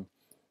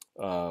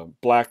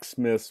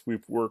blacksmiths,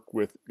 we've worked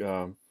with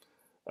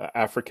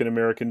African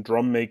American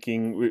drum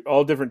making,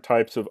 all different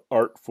types of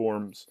art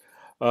forms,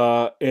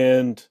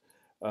 and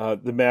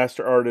the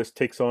master artist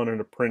takes on an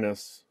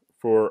apprentice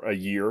for a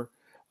year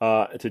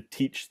to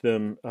teach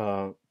them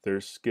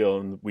their skill.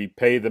 And we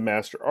pay the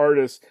master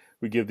artist.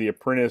 We give the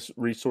apprentice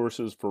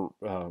resources for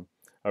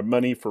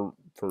money for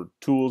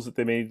tools that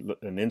they made,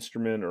 an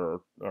instrument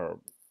or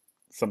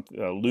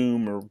something, a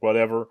loom or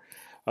whatever.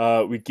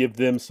 We give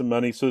them some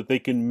money so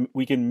that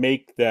we can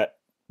make that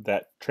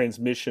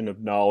transmission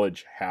of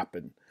knowledge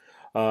happen.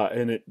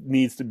 And it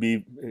needs to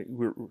be,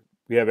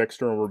 we have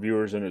external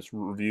reviewers, and it's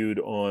reviewed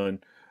on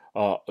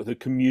the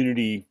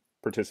community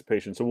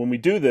participation. So when we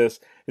do this,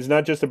 it's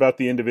not just about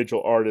the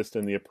individual artist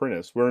and the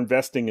apprentice. We're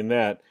investing in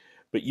that,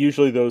 but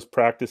usually those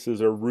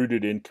practices are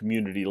rooted in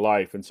community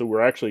life. And so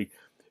we're actually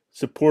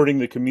supporting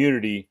the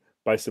community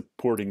by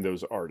supporting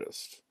those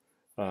artists,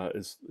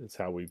 is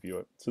how we view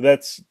it. So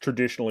that's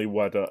traditionally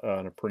what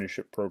an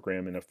apprenticeship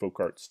program in a folk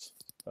arts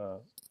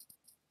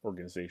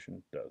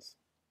organization does.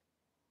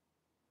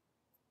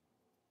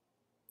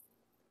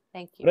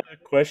 Thank you. What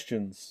other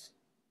questions?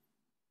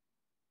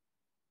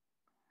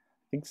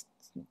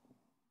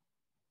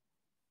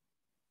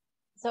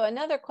 So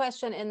another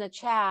question in the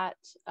chat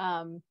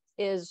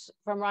is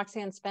from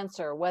Roxanne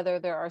Spencer, whether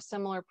there are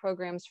similar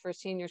programs for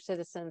senior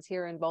citizens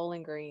here in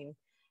Bowling Green.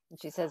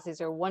 And she says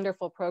these are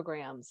wonderful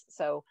programs.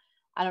 So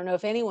I don't know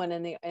if anyone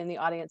in the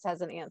audience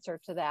has an answer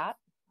to that.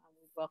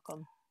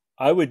 Welcome.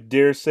 I would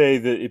dare say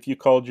that if you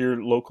called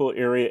your local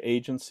area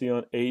agency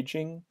on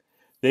aging,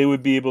 they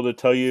would be able to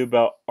tell you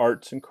about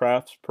arts and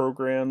crafts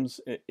programs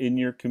in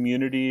your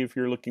community if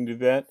you're looking to do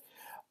that.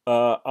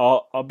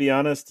 I'll be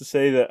honest to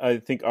say that I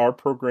think our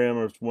program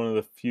is one of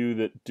the few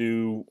that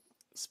do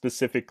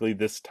specifically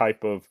this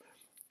type of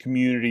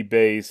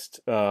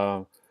community-based,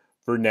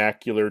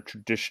 vernacular,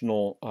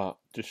 traditional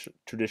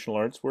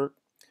arts work.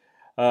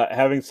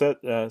 Having said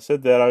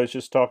that, I was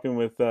just talking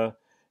with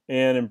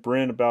Ann and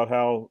Brent about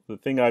how the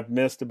thing I've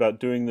missed about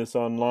doing this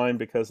online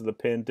because of the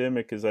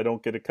pandemic is I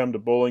don't get to come to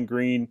Bowling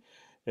Green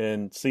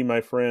and see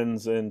my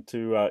friends and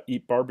to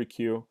eat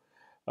barbecue.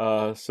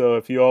 So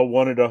if you all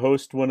wanted to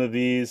host one of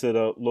these at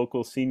a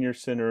local senior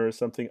center or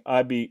something,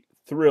 I'd be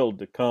thrilled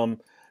to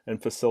come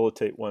and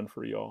facilitate one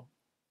for y'all.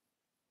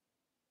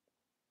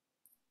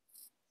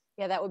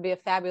 Yeah, that would be a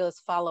fabulous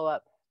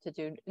follow-up to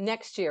do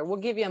next year. We'll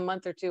give you a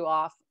month or two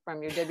off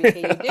from your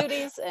WKU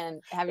duties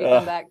and have you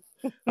come back.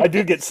 I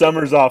do get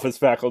summers off as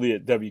faculty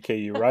at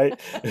WKU, right?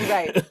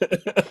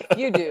 Right.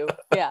 You do,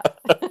 yeah.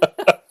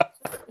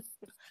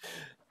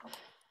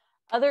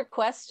 Other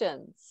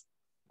questions?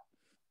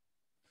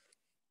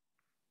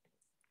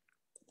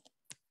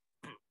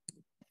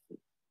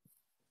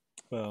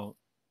 Well,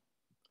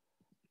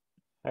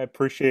 I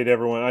appreciate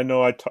everyone. I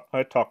know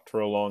I talked for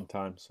a long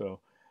time, so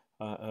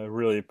I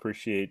really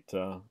appreciate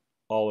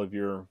all of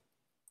your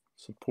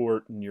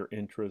support and your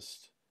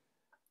interest.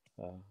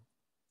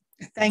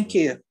 Thank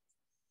you.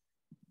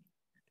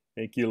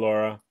 Thank you,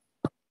 Laura.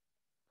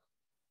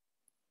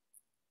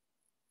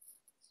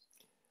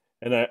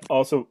 And I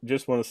also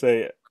just want to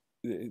say,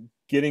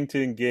 getting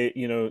to engage,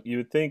 you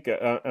would think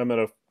I'm at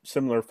a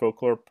similar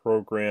folklore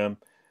program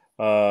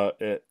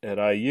at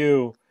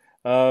IU,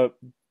 but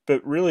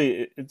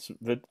really it's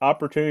the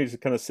opportunities to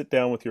kind of sit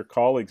down with your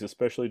colleagues,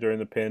 especially during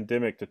the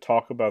pandemic, to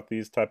talk about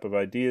these type of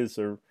ideas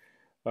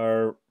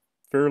are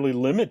fairly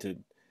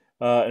limited.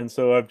 And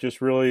so I've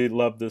just really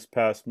loved this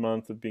past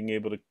month of being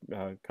able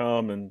to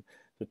come and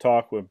to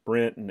talk with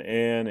Brent and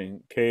Ann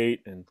and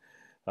Kate and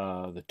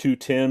the two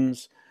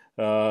Tims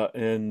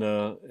and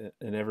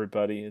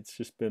everybody. It's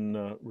just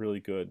been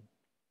really good.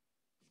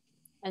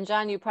 And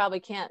John, you probably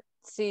can't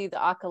see the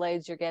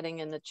accolades you're getting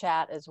in the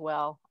chat as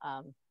well.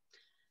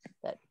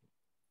 That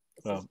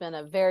this has been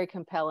a very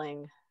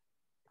compelling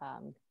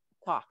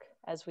talk,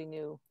 as we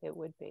knew it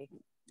would be.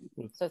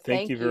 So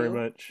thank you very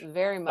much.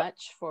 very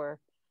much for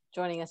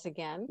joining us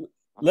again.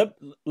 Let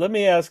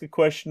me ask a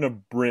question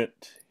of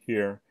Brent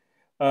here.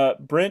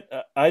 Brent,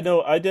 I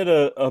know I did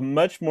a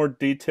much more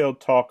detailed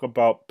talk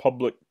about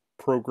public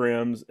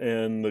programs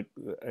and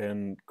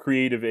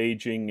creative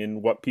aging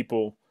and what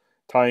people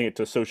tying it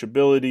to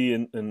sociability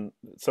and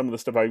some of the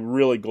stuff I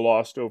really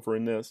glossed over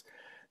in this.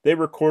 They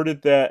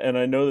recorded that, and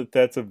I know that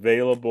that's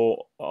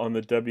available on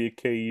the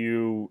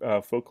WKU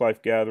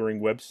Folklife Gathering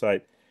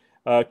website.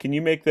 Can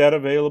you make that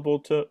available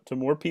to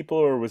more people,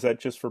 or was that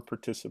just for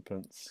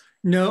participants?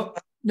 No,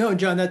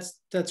 John,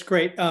 that's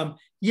great.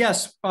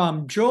 Yes,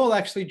 Joel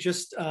actually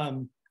just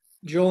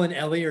Joel and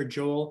Ellie, or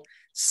Joel,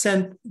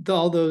 sent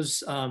all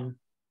those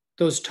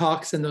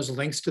talks and those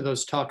links to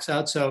those talks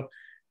out. So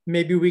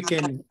maybe we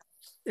can,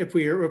 if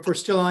we're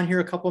still on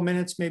here a couple of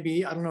minutes,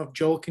 maybe, I don't know if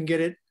Joel can get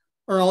it,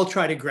 or I'll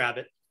try to grab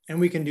it, and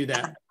we can do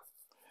that.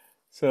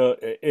 So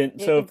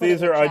if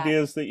these are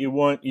ideas that you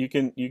want, you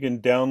can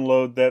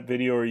download that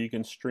video, or you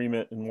can stream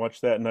it and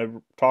watch that. And I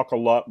talk a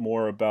lot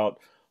more about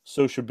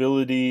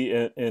sociability,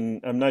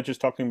 and I'm not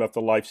just talking about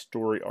the life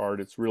story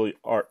art. It's really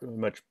art, a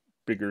much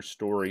bigger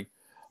story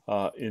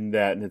in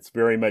that, and it's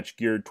very much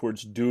geared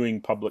towards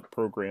doing public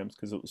programs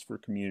because it was for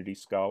community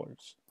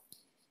scholars.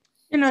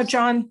 You know,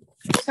 John,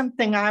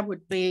 something I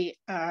would be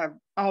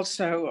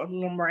also a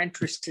little more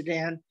interested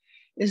in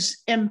is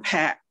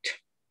impact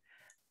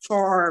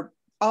for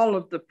all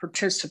of the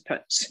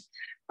participants,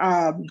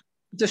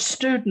 the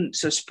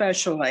students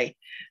especially,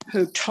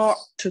 who talk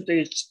to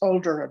these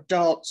older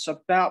adults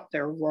about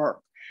their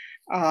work,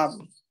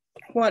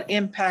 what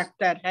impact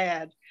that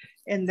had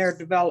in their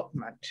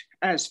development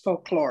as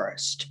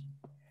folklorists.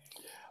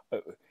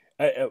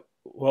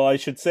 Well, I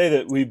should say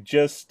that we've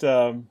just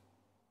been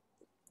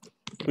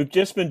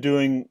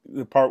doing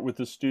the part with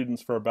the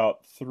students for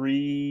about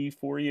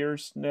 3-4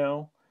 years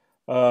now,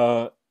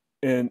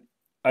 and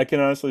I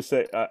can honestly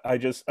say I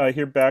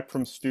hear back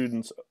from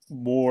students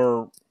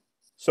more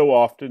so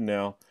often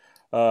now.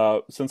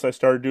 Since I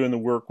started doing the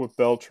work with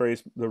Bell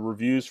Trace, the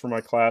reviews for my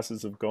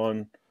classes have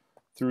gone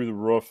through the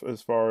roof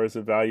as far as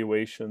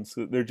evaluations.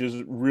 They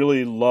just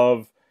really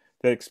love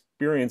that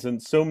experience,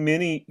 and so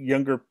many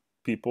younger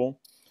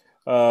people,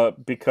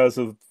 because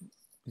of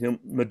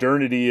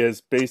modernity, has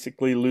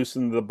basically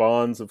loosened the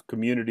bonds of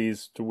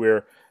communities to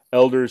where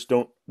elders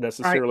don't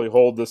necessarily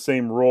hold the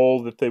same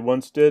role that they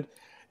once did.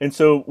 And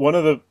so one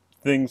of the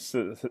things,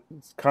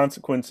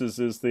 consequences,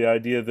 is the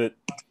idea that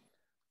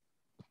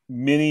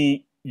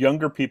many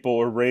younger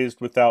people are raised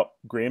without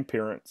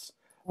grandparents.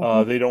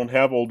 They don't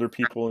have older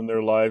people in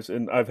their lives.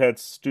 And I've had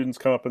students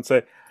come up and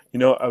say,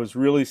 I was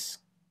really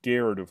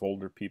scared of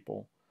older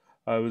people.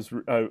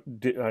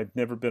 I'd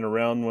never been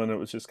around one. It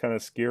was just kind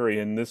of scary.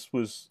 And this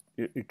was,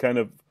 it kind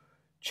of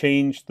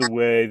changed the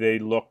way they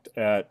looked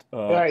at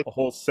a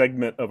whole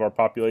segment of our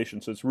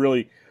population. So it's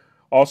really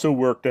also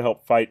worked to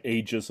help fight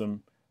ageism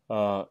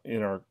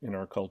in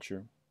our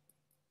culture.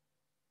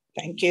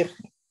 Thank you.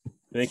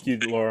 Thank you,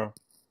 Laura.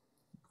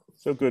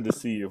 So good to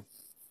see you.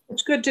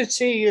 It's good to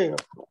see you.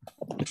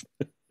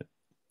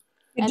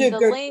 And did the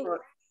good link,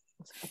 work.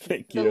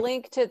 Thank you. The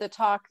link to the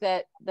talk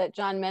that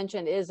John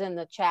mentioned is in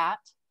the chat.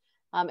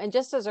 And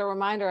just as a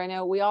reminder, I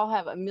know we all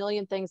have a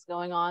million things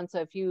going on.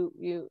 So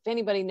if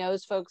anybody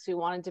knows folks who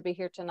wanted to be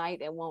here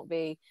tonight, it won't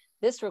be.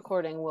 This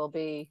recording will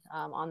be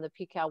on the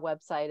PCAL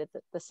website at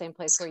the same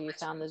place where you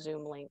found the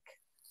Zoom link.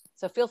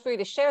 So feel free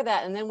to share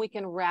that, and then we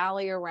can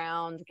rally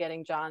around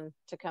getting John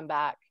to come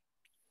back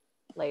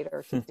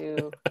later to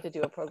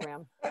do a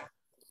program.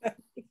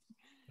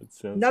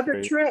 Another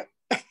great. trip.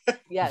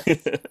 Yes.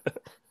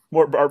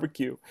 More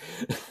barbecue.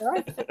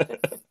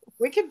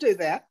 We can do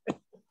that.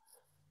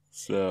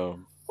 So.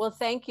 Well,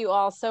 thank you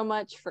all so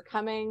much for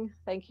coming.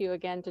 Thank you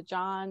again to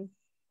John.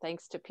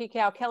 Thanks to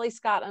PCAL. Kelly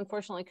Scott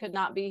unfortunately could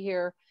not be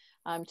here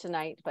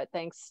tonight, but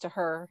thanks to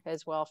her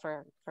as well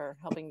for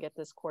helping get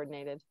this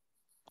coordinated.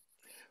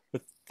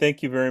 But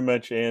thank you very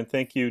much, Ann.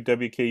 Thank you,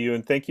 WKU,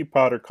 and thank you,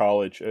 Potter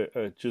College.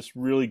 Just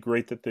really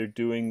great that they're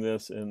doing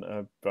this, and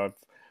I've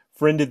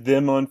friended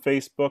them on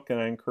Facebook,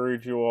 and I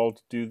encourage you all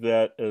to do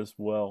that as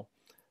well,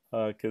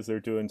 because they're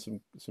doing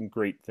some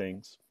great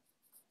things.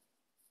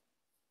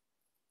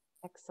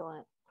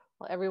 Excellent.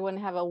 Well, everyone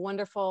have a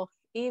wonderful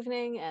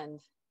evening, and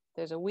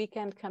there's a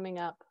weekend coming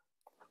up.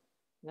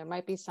 There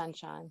might be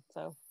sunshine,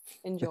 so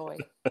enjoy.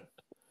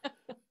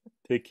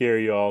 Take care,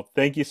 y'all.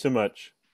 Thank you so much.